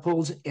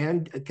polls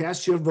and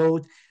cast your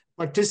vote,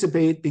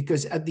 participate,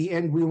 because at the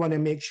end, we want to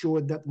make sure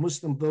that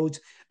Muslim votes,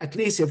 at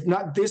least if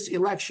not this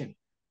election,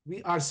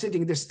 we are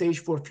setting the stage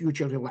for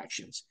future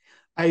elections.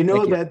 I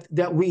know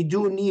that we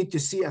do need to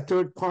see a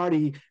third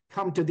party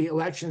come to the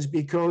elections,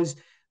 because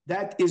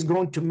that is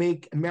going to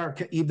make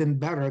America even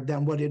better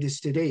than what it is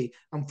today.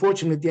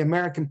 Unfortunately, the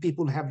American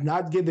people have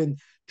not given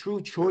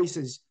true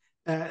choices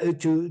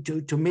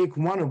to make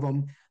one of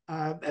them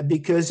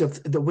because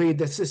of the way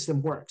the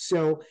system works.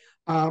 So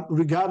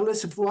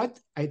regardless of what,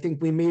 I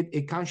think we made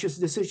a conscious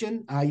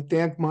decision. I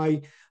thank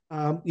my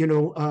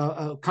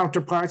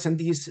counterparts in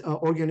these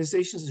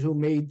organizations who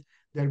made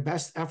their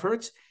best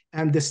efforts.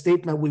 And the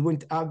statement we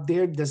went out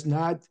there does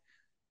not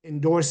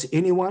endorse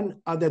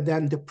anyone other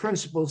than the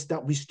principles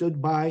that we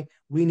stood by.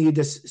 We need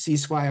a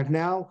ceasefire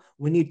now.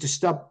 We need to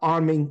stop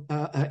arming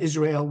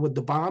Israel with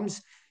the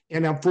bombs.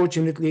 And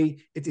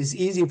unfortunately, it is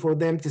easy for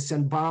them to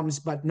send bombs,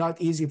 but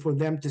not easy for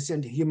them to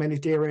send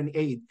humanitarian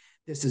aid.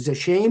 This is a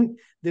shame.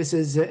 This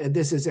is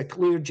a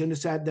clear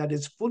genocide that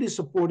is fully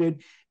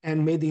supported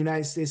and made the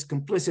United States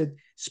complicit,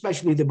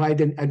 especially the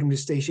Biden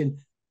administration,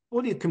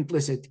 fully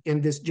complicit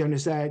in this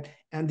genocide.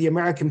 And the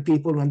American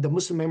people and the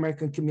Muslim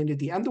American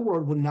community and the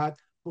world will not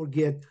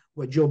forget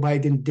what Joe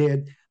Biden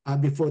did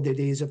before the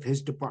days of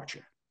his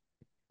departure.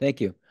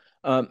 Thank you.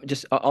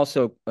 Just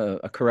also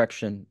a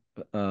correction.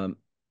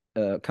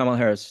 Kamala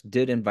Harris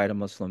did invite a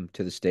Muslim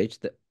to the stage.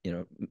 That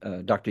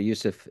Dr.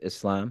 Yusuf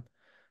Islam,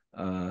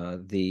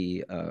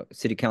 the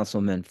city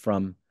councilman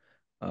from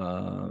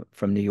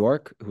New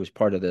York, who was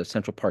part of the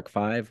Central Park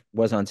Five,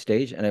 was on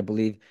stage, and I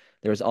believe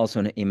there was also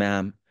an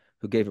imam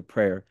who gave a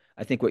prayer.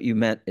 I think what you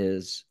meant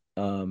is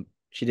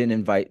she didn't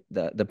invite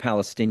the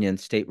Palestinian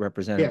state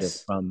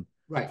representative from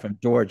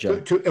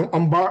Georgia to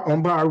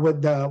Ombar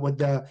with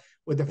the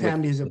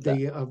families of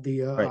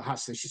the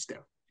hostages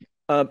there.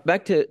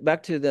 Back to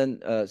then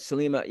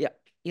Salima. Yeah,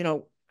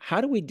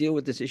 how do we deal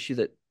with this issue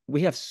that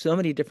we have so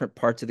many different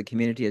parts of the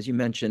community? As you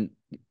mentioned,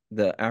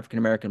 the African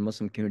American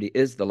Muslim community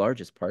is the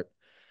largest part.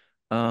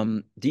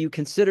 Do you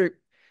consider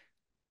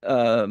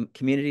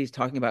communities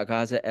talking about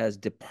Gaza as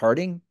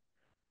departing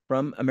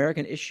from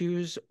American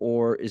issues,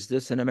 or is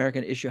this an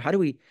American issue? How do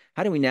we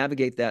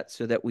navigate that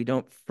so that we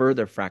don't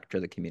further fracture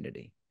the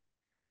community?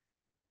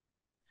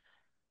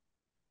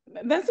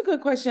 That's a good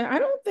question. I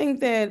don't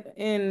think that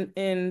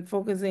in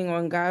focusing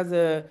on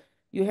Gaza,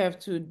 you have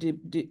to,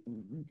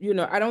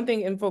 I don't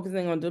think in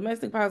focusing on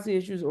domestic policy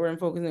issues or in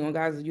focusing on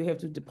Gaza, you have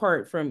to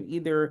depart from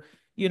either,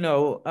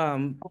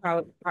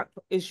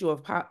 issue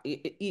of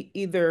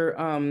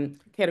either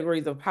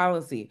categories of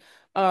policy.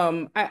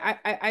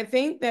 I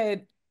think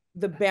that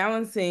the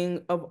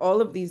balancing of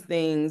all of these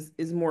things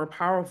is more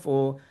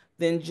powerful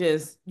than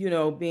just,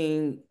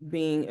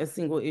 being a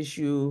single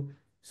issue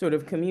sort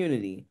of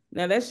community.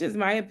 Now, that's just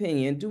my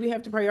opinion. Do we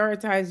have to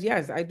prioritize?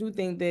 Yes, I do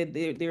think that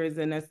there is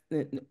a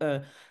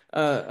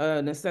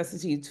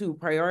necessity to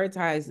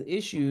prioritize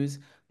issues,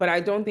 but I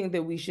don't think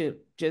that we should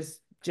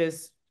just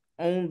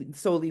only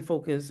solely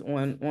focus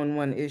on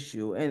one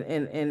issue.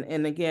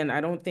 And again,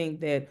 I don't think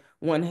that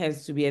one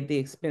has to be at the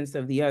expense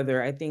of the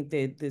other. I think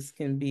that this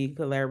can be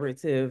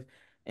collaborative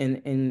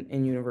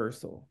and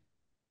universal.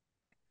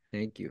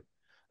 Thank you.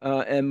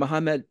 And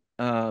Mohammed,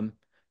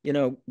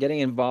 getting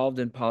involved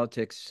in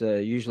politics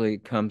usually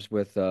comes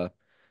with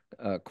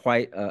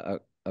quite a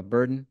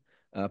burden.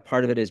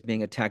 Part of it is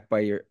being attacked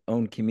by your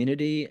own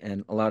community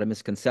and a lot of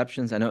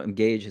misconceptions. I know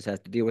Emgage has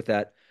had to deal with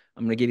that.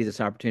 I'm going to give you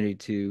this opportunity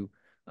to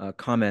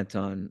comment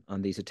on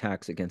these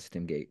attacks against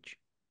Emgage.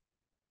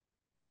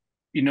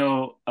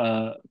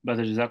 Brother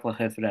Jazakallah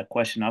Khair for that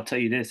question. I'll tell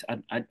you this,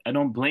 I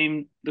don't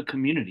blame the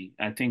community.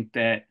 I think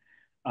that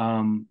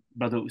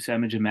Brother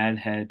Usama Jamad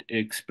had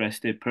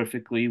expressed it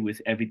perfectly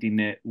with everything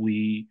that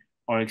we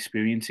are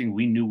experiencing.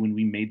 We knew when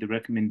we made the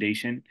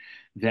recommendation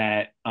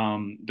that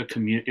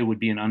it would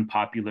be an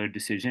unpopular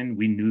decision.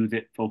 We knew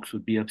that folks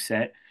would be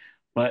upset.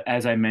 But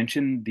as I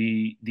mentioned,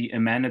 the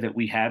amana that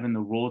we have and the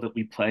role that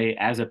we play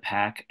as a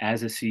PAC,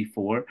 as a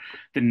C4,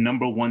 the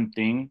number one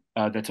thing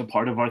that's a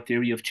part of our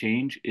theory of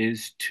change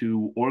is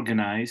to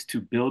organize, to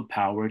build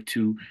power,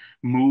 to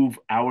move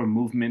our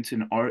movements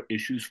and our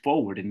issues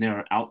forward. And there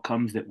are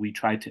outcomes that we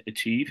try to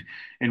achieve.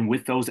 And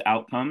with those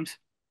outcomes,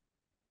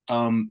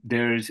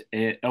 there's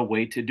a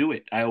way to do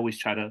it. I always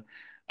try to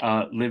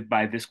live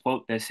by this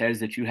quote that says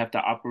that you have to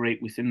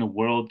operate within the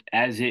world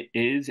as it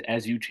is,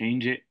 as you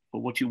change it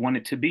for what you want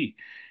it to be.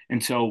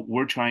 And so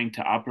we're trying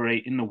to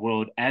operate in the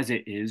world as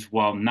it is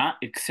while not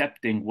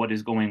accepting what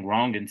is going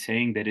wrong and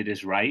saying that it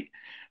is right,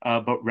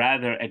 but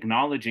rather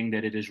acknowledging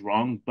that it is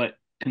wrong, but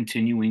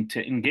continuing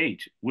to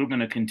engage. We're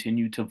going to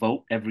continue to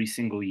vote every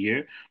single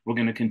year. We're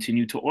going to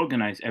continue to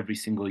organize every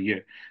single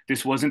year.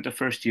 This wasn't the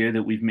first year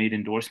that we've made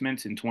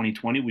endorsements. In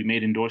 2020,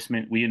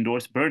 we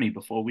endorsed Bernie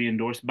before we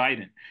endorsed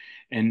Biden.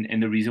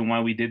 And the reason why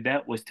we did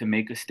that was to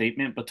make a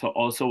statement, but to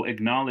also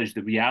acknowledge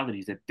the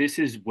realities that this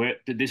is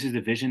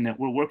the vision that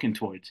we're working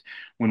towards.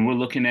 When we're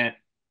looking at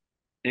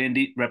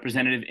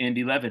Representative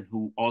Andy Levin,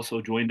 who also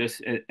joined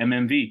us at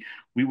MMV,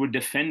 we were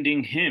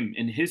defending him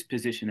in his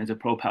position as a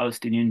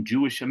pro-Palestinian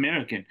Jewish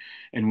American.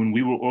 And when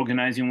we were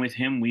organizing with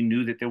him, we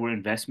knew that there were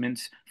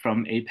investments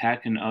from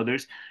AIPAC and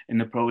others in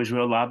the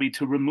pro-Israel lobby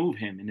to remove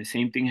him. And the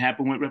same thing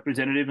happened with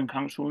Representative and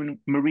Congresswoman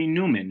Marie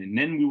Newman. And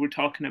then we were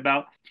talking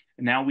about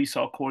And now we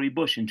saw Cori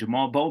Bush and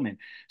Jamal Bowman.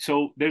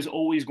 So there's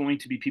always going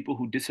to be people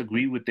who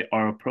disagree with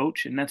our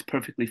approach, and that's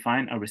perfectly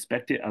fine. I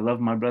respect it. I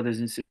love my brothers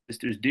and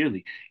sisters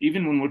dearly.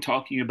 Even when we're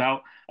talking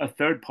about a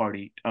third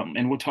party,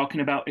 and we're talking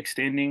about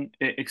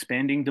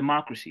expanding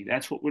democracy,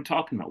 that's what we're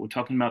talking about. We're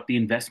talking about the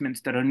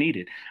investments that are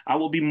needed. I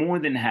will be more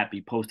than happy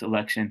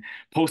post-election,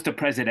 post a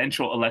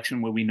presidential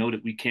election where we know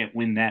that we can't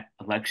win that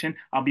election.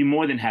 I'll be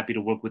more than happy to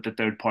work with the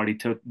third party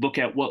to look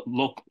at what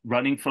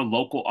running for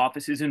local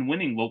offices and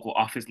winning local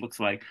office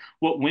looks like,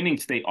 what winning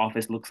state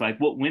office looks like,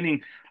 what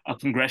winning a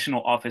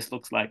congressional office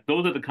looks like.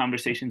 Those are the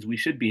conversations we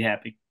should be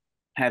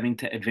having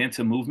to advance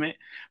a movement.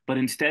 But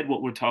instead,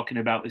 what we're talking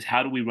about is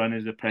how do we run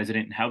as a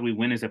president and how do we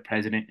win as a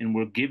president? And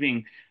we're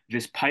giving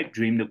this pipe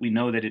dream that we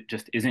know that it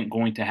just isn't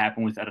going to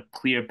happen without a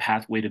clear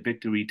pathway to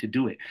victory to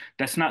do it.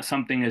 That's not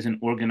something as an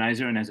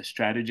organizer and as a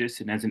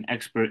strategist and as an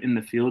expert in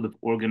the field of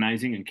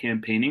organizing and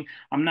campaigning,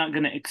 I'm not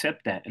going to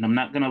accept that. And I'm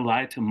not going to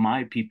lie to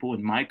my people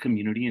in my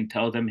community and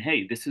tell them,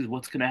 hey, this is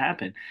what's going to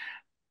happen.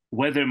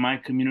 Whether my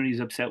community is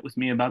upset with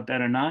me about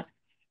that or not,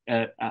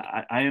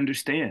 I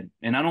understand.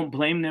 And I don't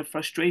blame their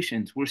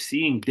frustrations. We're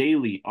seeing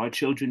daily our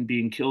children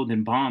being killed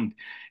and bombed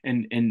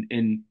and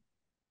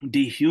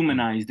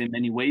dehumanized in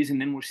many ways. And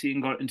then we're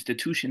seeing our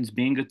institutions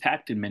being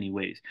attacked in many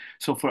ways.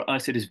 So for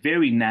us, it is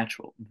very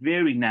natural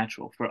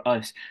for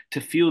us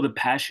to feel the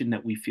passion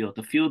that we feel,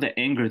 to feel the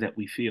anger that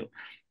we feel.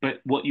 But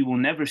what you will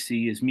never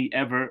see is me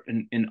ever,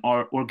 in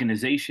our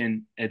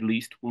organization at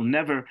least, will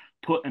never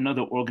put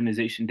another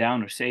organization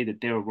down or say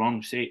that they're wrong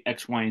or say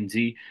X, Y, and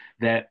Z,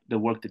 that the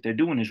work that they're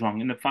doing is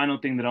wrong. And the final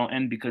thing that I'll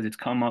end, because it's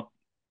come up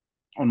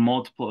on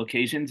multiple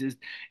occasions,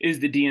 is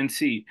the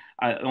DNC.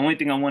 The only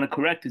thing I want to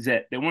correct is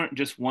that there weren't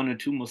just 1 or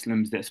 2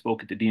 Muslims that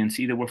spoke at the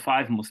DNC. There were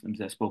 5 Muslims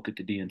that spoke at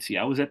the DNC.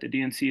 I was at the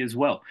DNC as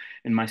well.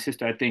 And my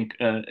sister, I think,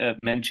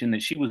 mentioned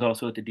that she was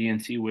also at the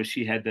DNC where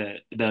she had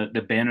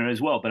the banner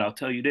as well. But I'll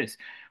tell you this.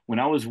 When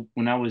I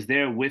was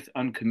there with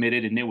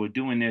Uncommitted and they were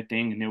doing their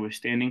thing and they were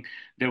standing,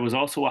 there was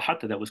also a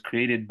hatta that was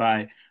created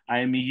by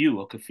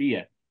IMEU, a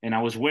kafiyeh. And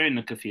I was wearing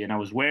the kafiyeh and I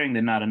was wearing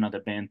the Not Another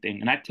Band thing.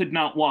 And I could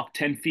not walk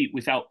 10 feet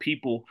without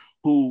people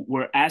who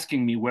were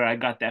asking me where I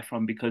got that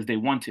from because they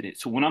wanted it.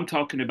 So when I'm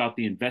talking about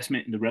the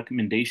investment and the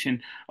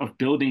recommendation of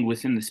building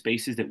within the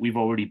spaces that we've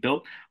already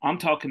built, I'm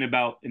talking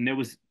about, and there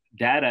was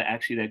data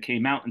actually that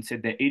came out and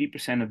said that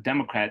 80% of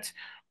Democrats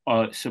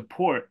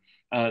support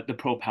the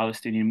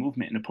pro-Palestinian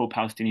movement and the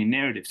pro-Palestinian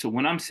narrative. So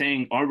when I'm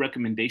saying our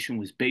recommendation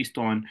was based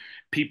on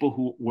people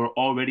who were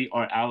already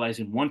our allies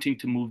and wanting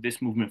to move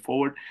this movement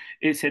forward,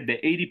 it said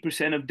that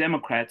 80% of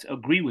Democrats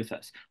agree with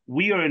us.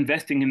 We are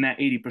investing in that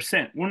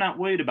 80%. We're not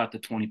worried about the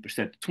 20%.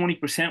 The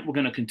 20% we're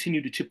going to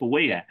continue to chip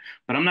away at,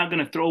 but I'm not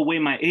going to throw away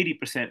my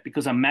 80%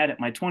 because I'm mad at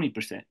my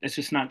 20%. That's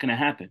just not going to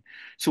happen.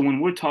 So when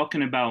we're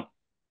talking about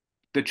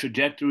the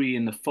trajectory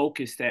and the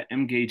focus that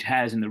Emgage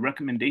has and the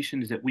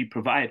recommendations that we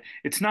provide,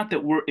 it's not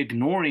that we're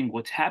ignoring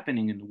what's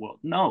happening in the world.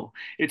 No,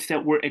 it's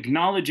that we're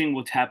acknowledging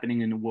what's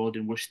happening in the world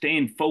and we're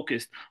staying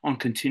focused on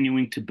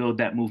continuing to build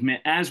that movement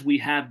as we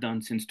have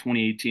done since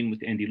 2018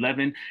 with Andy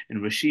Levin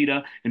and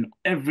Rashida and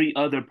every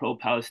other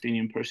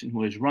pro-Palestinian person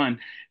who has run.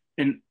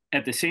 And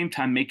at the same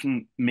time,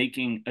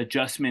 making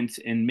adjustments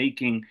and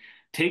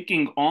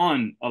taking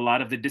on a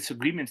lot of the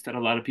disagreements that a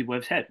lot of people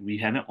have had. We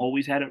haven't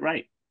always had it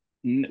right.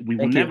 We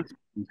will never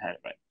have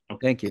it right.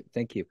 Okay.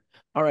 Thank you.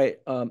 All right.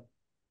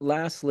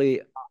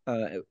 Lastly,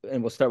 and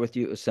we'll start with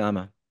you,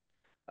 Osama.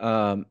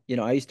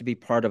 I used to be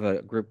part of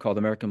a group called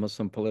American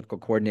Muslim Political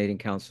Coordinating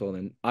Council,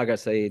 and Agha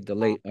Saeed, the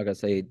late Agha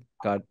Saeed,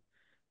 God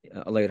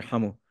Allah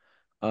yarhamu,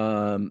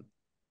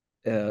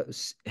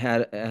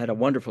 had a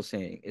wonderful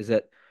saying, is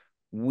that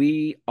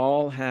we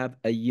all have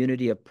a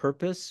unity of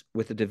purpose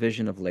with a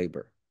division of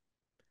labor.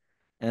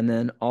 And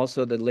then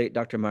also the late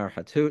Dr. Maher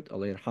Hathout,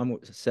 Allah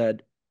yarhamu,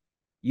 said,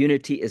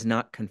 unity is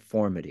not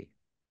conformity.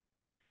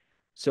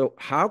 So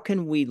how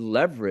can we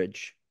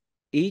leverage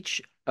each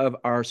of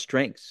our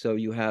strengths? So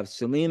you have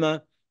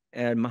Salima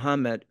and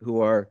Muhammad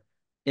who are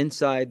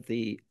inside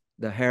the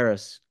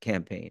Harris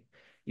campaign.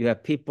 You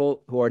have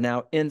people who are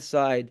now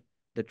inside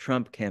the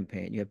Trump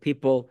campaign. You have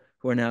people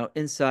who are now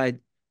inside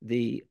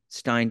the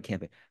Stein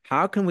campaign.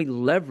 How can we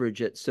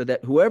leverage it so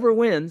that whoever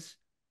wins,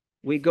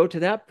 we go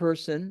to that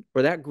person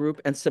or that group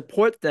and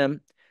support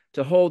them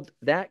to hold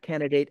that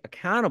candidate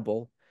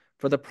accountable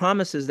for the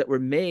promises that were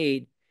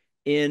made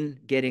in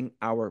getting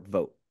our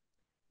vote?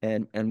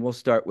 And we'll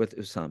start with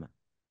Osama.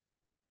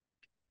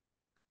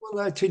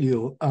 Well, I tell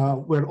you,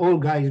 we're all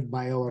guided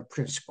by our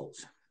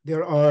principles.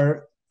 There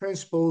are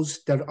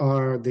principles that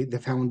are the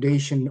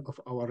foundation of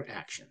our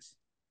actions.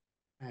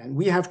 And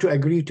we have to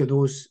agree to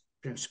those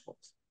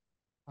principles.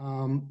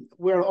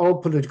 We're all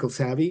political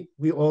savvy.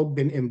 We've all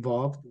been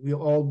involved. We've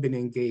all been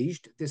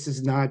engaged. This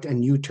is not a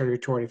new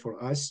territory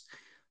for us.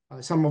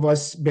 Some of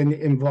us been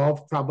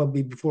involved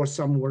probably before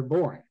some were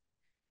born.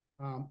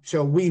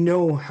 So we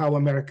know how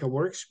America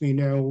works. We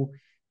know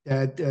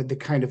that the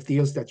kind of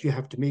deals that you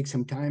have to make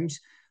sometimes,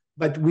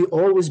 but we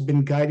always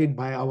been guided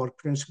by our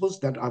principles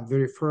that are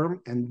very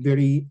firm and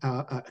very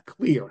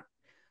clear.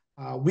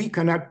 We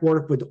cannot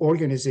work with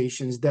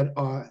organizations that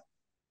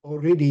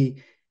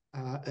already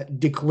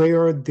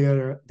declared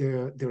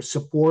their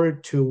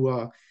support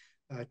to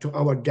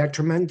our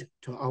detriment,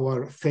 to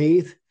our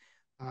faith,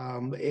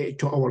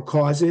 to our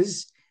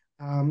causes.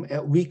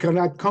 We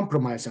cannot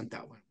compromise on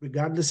that one,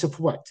 regardless of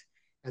what.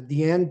 At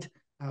the end,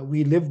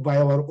 we live by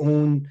our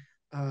own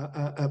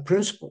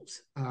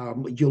principles.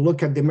 You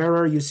look at the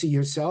mirror, you see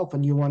yourself,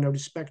 and you want to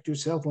respect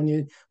yourself when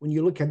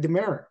you look at the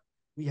mirror.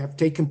 We have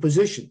taken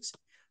positions.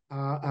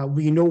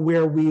 We know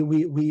where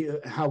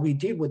how we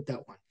deal with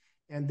that one.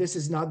 And this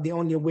is not the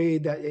only way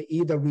that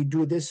either we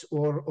do this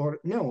or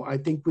no. I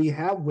think we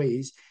have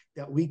ways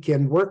that we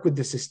can work with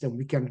the system.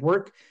 We can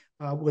work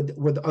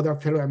with other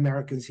fellow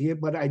Americans here,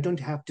 but I don't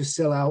have to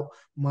sell out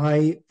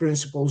my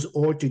principles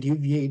or to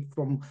deviate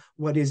from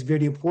what is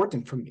very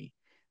important for me.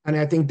 And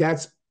I think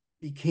that's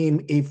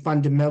became a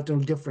fundamental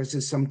difference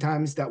is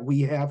sometimes that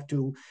we have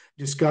to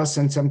discuss,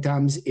 and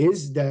sometimes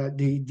is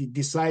the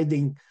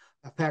deciding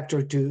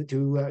factor to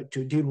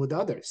deal with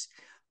others.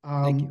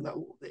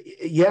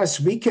 Yes,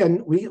 we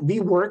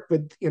work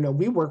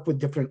with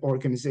different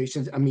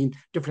organizations. I mean,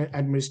 different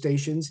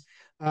administrations.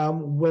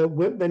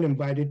 We've been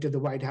invited to the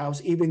White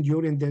House even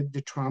during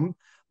the Trump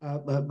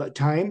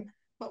time,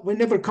 but we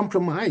never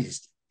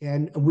compromised,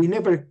 and we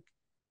never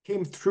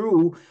came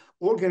through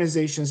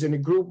organizations in a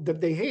group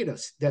that they hate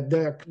us, that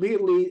they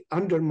clearly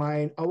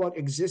undermine our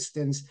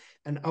existence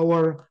and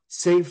our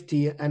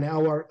safety and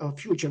our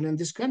future in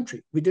this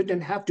country. We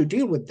didn't have to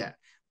deal with that.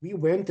 We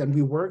went and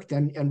we worked,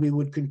 and we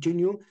would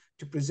continue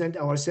to present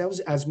ourselves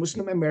as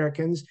Muslim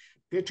Americans,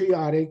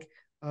 patriotic,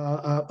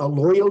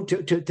 loyal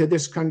to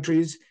this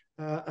country's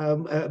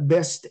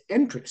best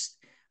interest.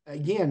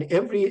 Again,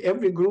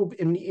 every group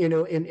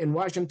in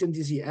Washington,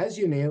 D.C., as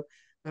you know,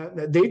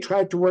 they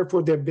try to work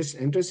for their best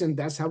interests, and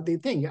that's how they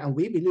think. And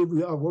we believe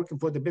we are working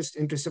for the best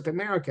interests of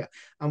America.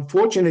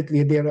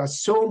 Unfortunately, there are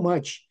so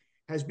much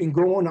has been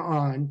going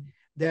on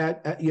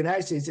that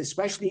United States,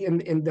 especially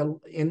in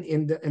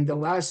the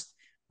last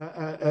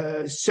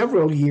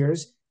several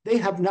years, they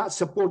have not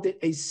supported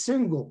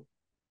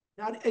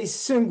not a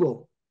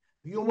single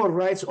human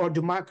rights or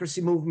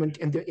democracy movement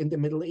in the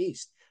Middle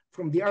East,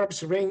 from the Arab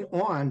Spring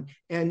on,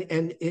 and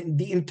in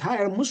the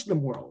entire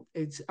Muslim world.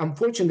 It's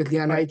unfortunately,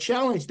 and I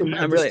challenge them.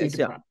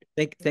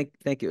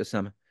 Thank you,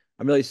 Osama.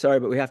 I'm really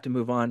sorry, but we have to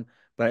move on.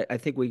 But I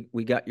think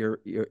we got your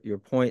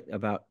point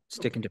about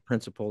sticking to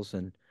principles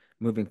and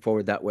moving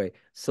forward that way.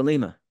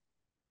 Salima.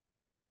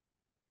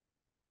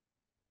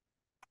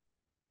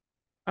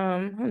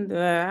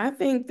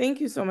 Thank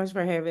you so much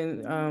for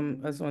having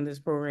us on this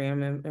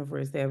program and for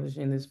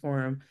establishing this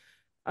forum.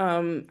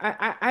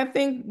 I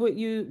think what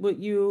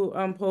you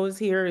pose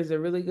here is a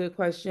really good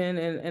question,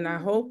 and I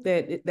hope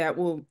that it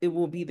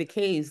will be the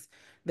case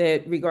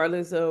that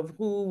regardless of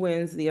who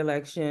wins the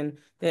election,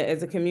 that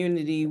as a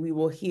community we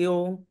will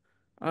heal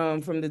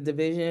from the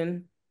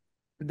division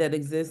that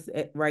exists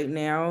right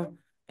now,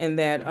 and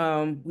that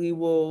we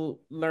will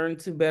learn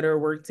to better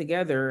work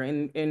together,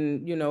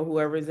 and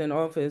whoever's in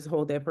office,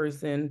 hold that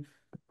person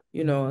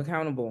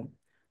accountable.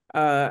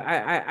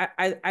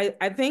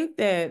 I think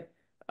that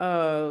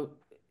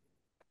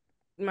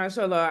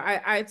mashallah,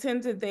 I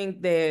tend to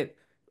think that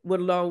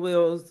with Allah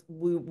wills,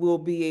 we will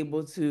be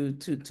able to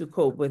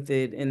cope with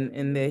it,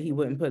 and that he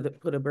wouldn't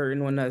put a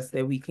burden on us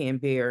that we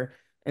can't bear.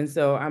 And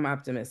so I'm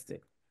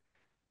optimistic.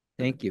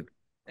 Thank you.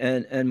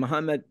 And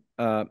Mohammed,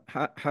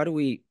 how do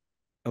we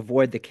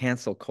avoid the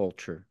cancel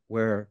culture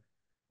where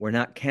we're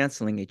not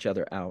canceling each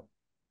other out,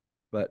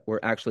 but we're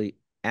actually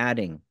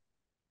adding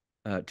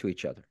to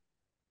each other?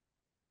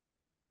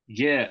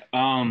 Yeah,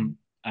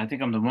 I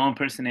think I'm the wrong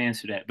person to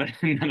answer that, but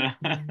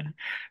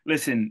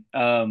listen,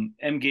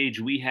 Emgage,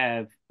 we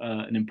have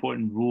an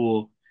important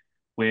rule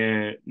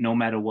where no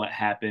matter what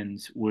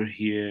happens, we're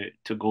here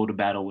to go to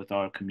battle with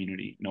our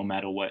community, no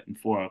matter what, and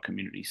for our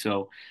community.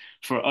 So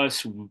for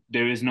us,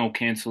 there is no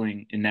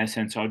canceling. In that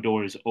sense, our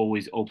door is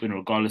always open,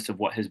 regardless of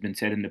what has been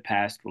said in the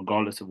past,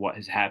 regardless of what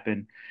has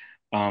happened.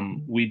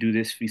 We do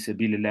this fi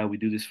sabilillah, we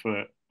do this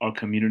for our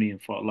community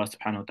and for Allah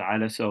subhanahu wa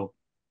ta'ala. So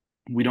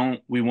we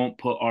won't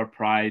put our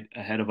pride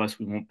ahead of us.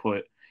 We won't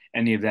put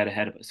any of that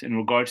ahead of us. In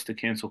regards to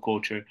cancel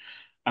culture,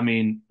 I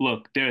mean,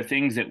 look, there are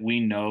things that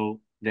we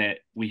know that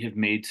we have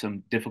made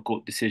some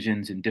difficult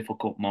decisions in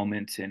difficult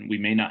moments, and we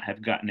may not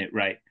have gotten it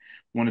right.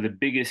 One of the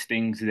biggest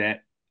things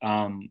that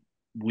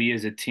we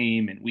as a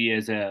team and we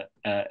as a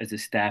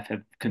staff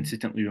have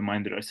consistently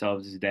reminded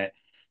ourselves is that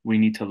we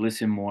need to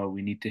listen more.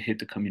 We need to hit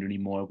the community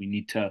more. We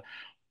need to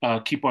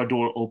keep our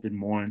door open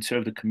more and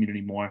serve the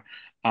community more.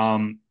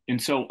 And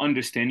so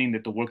understanding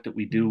that the work that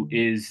we do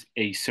is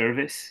a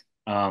service,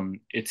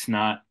 it's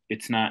not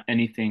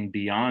anything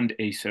beyond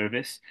a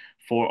service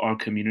for our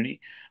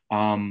community.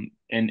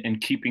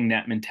 And keeping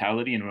that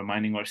mentality and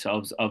reminding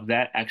ourselves of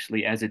that.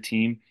 Actually, as a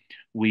team,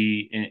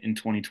 we in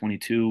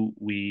 2022,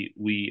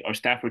 our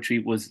staff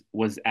retreat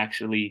was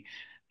actually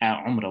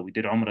at Umrah. We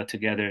did Umrah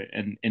together,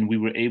 and we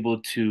were able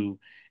to,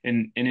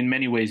 and in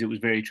many ways it was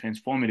very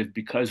transformative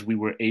because we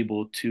were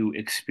able to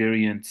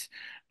experience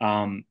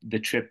the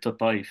trip to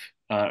Taif,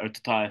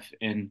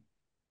 and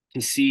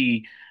to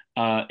see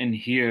and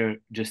hear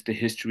just the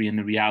history and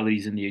the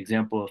realities and the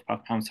example of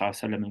Prophet Muhammad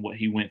Sallallahu and what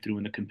he went through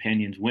and the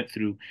companions went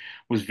through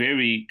was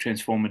very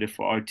transformative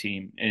for our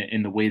team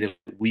in the way that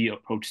we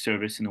approach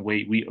service and the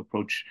way we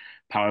approach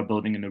power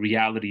building and the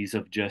realities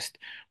of just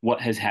what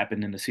has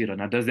happened in the seerah.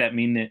 Now, does that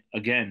mean that,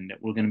 again,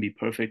 that we're going to be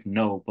perfect?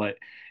 No, but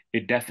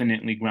it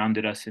definitely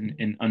grounded us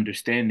in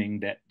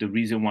understanding that the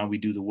reason why we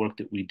do the work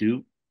that we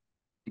do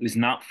is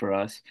not for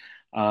us.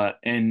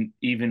 And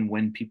even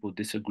when people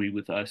disagree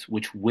with us,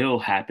 which will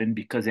happen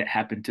because it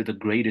happened to the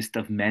greatest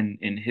of men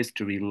in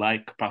history,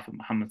 like Prophet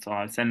Muhammad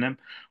SAW,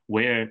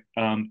 where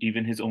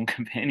even his own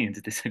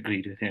companions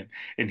disagreed with him,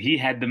 and he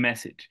had the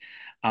message.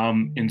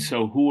 And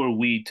so who are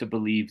we to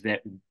believe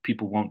that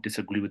people won't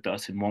disagree with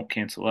us and won't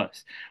cancel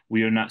us?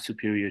 We are not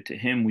superior to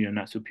him. We are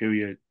not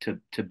superior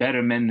to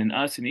better men than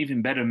us, and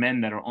even better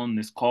men that are on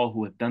this call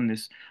who have done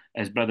this,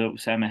 as Brother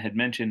Osama had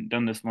mentioned,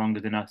 done this longer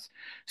than us.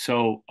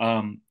 So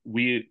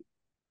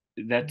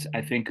that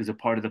I think is a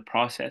part of the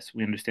process.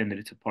 We understand that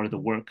it's a part of the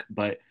work,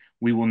 but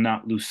we will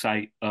not lose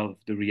sight of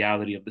the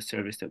reality of the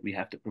service that we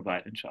have to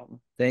provide, inshallah.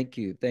 Thank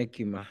you,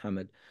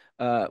 Mohammed.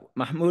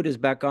 Mahmoud is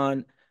back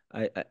on.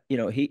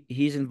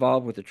 He's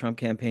involved with the Trump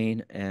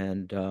campaign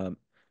and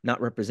not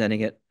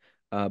representing it,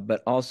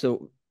 but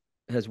also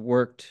has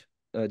worked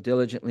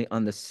diligently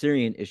on the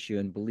Syrian issue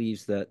and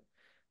believes that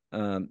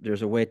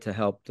there's a way to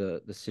help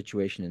the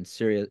situation in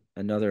Syria,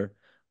 another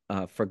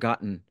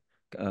forgotten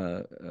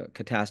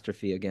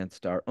catastrophe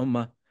against our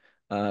ummah.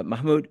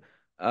 Mahmoud,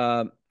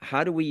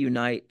 how do we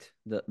unite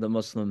the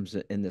Muslims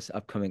in this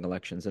upcoming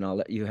elections? And I'll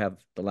let you have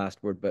the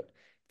last word, but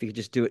if you could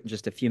just do it in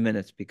just a few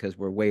minutes because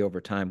we're way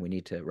over time, we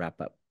need to wrap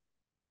up.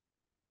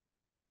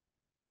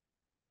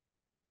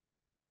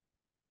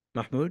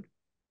 Mahmoud,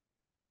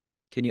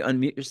 can you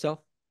unmute yourself?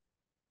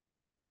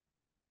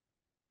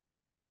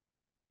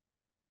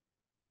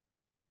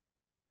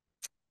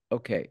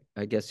 Okay,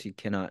 I guess he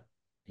cannot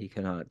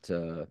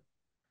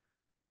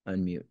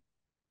unmute.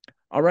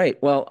 All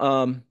right.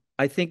 Well,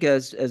 I think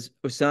as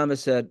Osama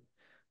said,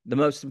 the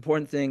most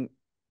important thing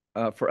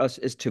for us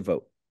is to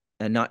vote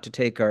and not to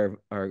take our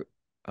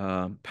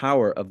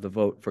power of the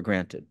vote for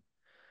granted.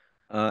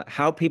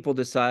 How people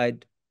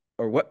decide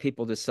or what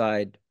people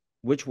decide,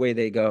 which way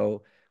they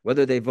go,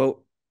 whether they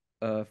vote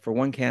for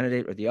one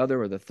candidate or the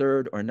other or the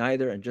third or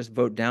neither and just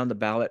vote down the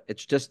ballot,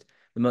 it's just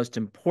the most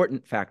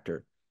important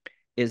factor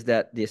is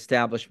that the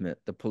establishment,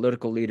 the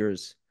political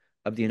leaders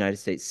of the United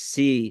States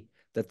see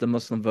that the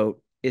Muslim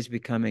vote is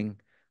becoming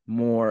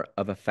more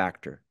of a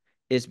factor,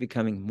 is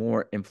becoming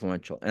more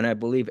influential. And I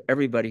believe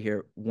everybody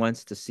here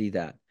wants to see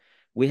that.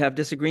 We have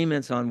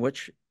disagreements on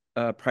which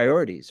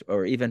priorities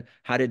or even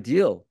how to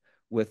deal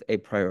with a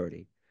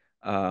priority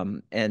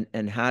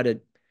and how to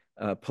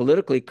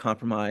politically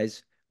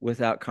compromise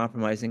without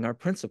compromising our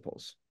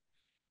principles.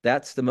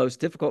 That's the most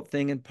difficult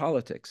thing in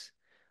politics.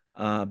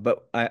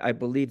 But I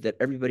believe that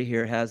everybody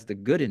here has the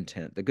good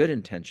intent, the good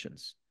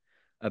intentions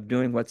of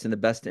doing what's in the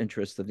best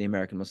interest of the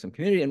American Muslim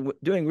community and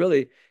doing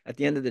really, at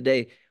the end of the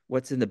day,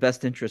 what's in the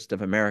best interest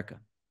of America.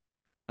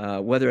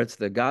 Whether it's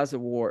the Gaza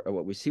war or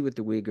what we see with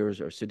the Uyghurs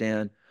or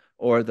Sudan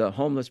or the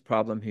homeless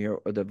problem here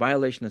or the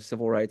violation of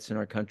civil rights in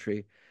our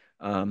country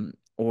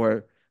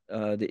or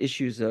the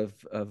issues of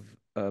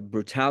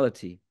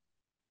brutality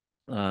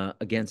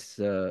against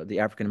the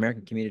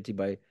African-American community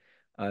by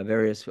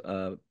various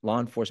law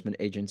enforcement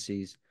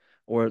agencies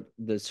or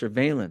the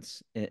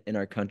surveillance in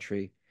our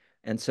country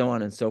and so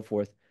on and so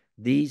forth.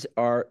 These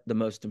are the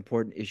most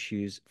important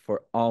issues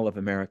for all of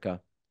America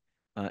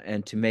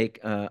and to make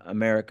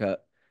America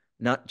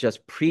not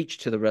just preach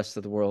to the rest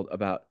of the world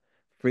about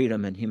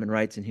freedom and human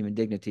rights and human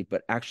dignity,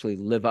 but actually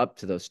live up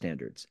to those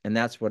standards. And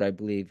that's what I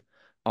believe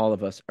all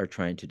of us are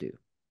trying to do.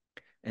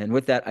 And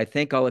with that, I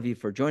thank all of you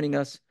for joining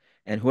us.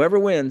 And whoever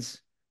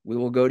wins, we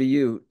will go to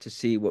you to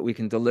see what we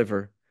can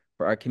deliver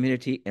for our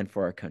community and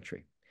for our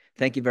country.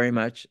 Thank you very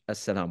much.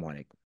 Assalamu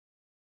alaikum.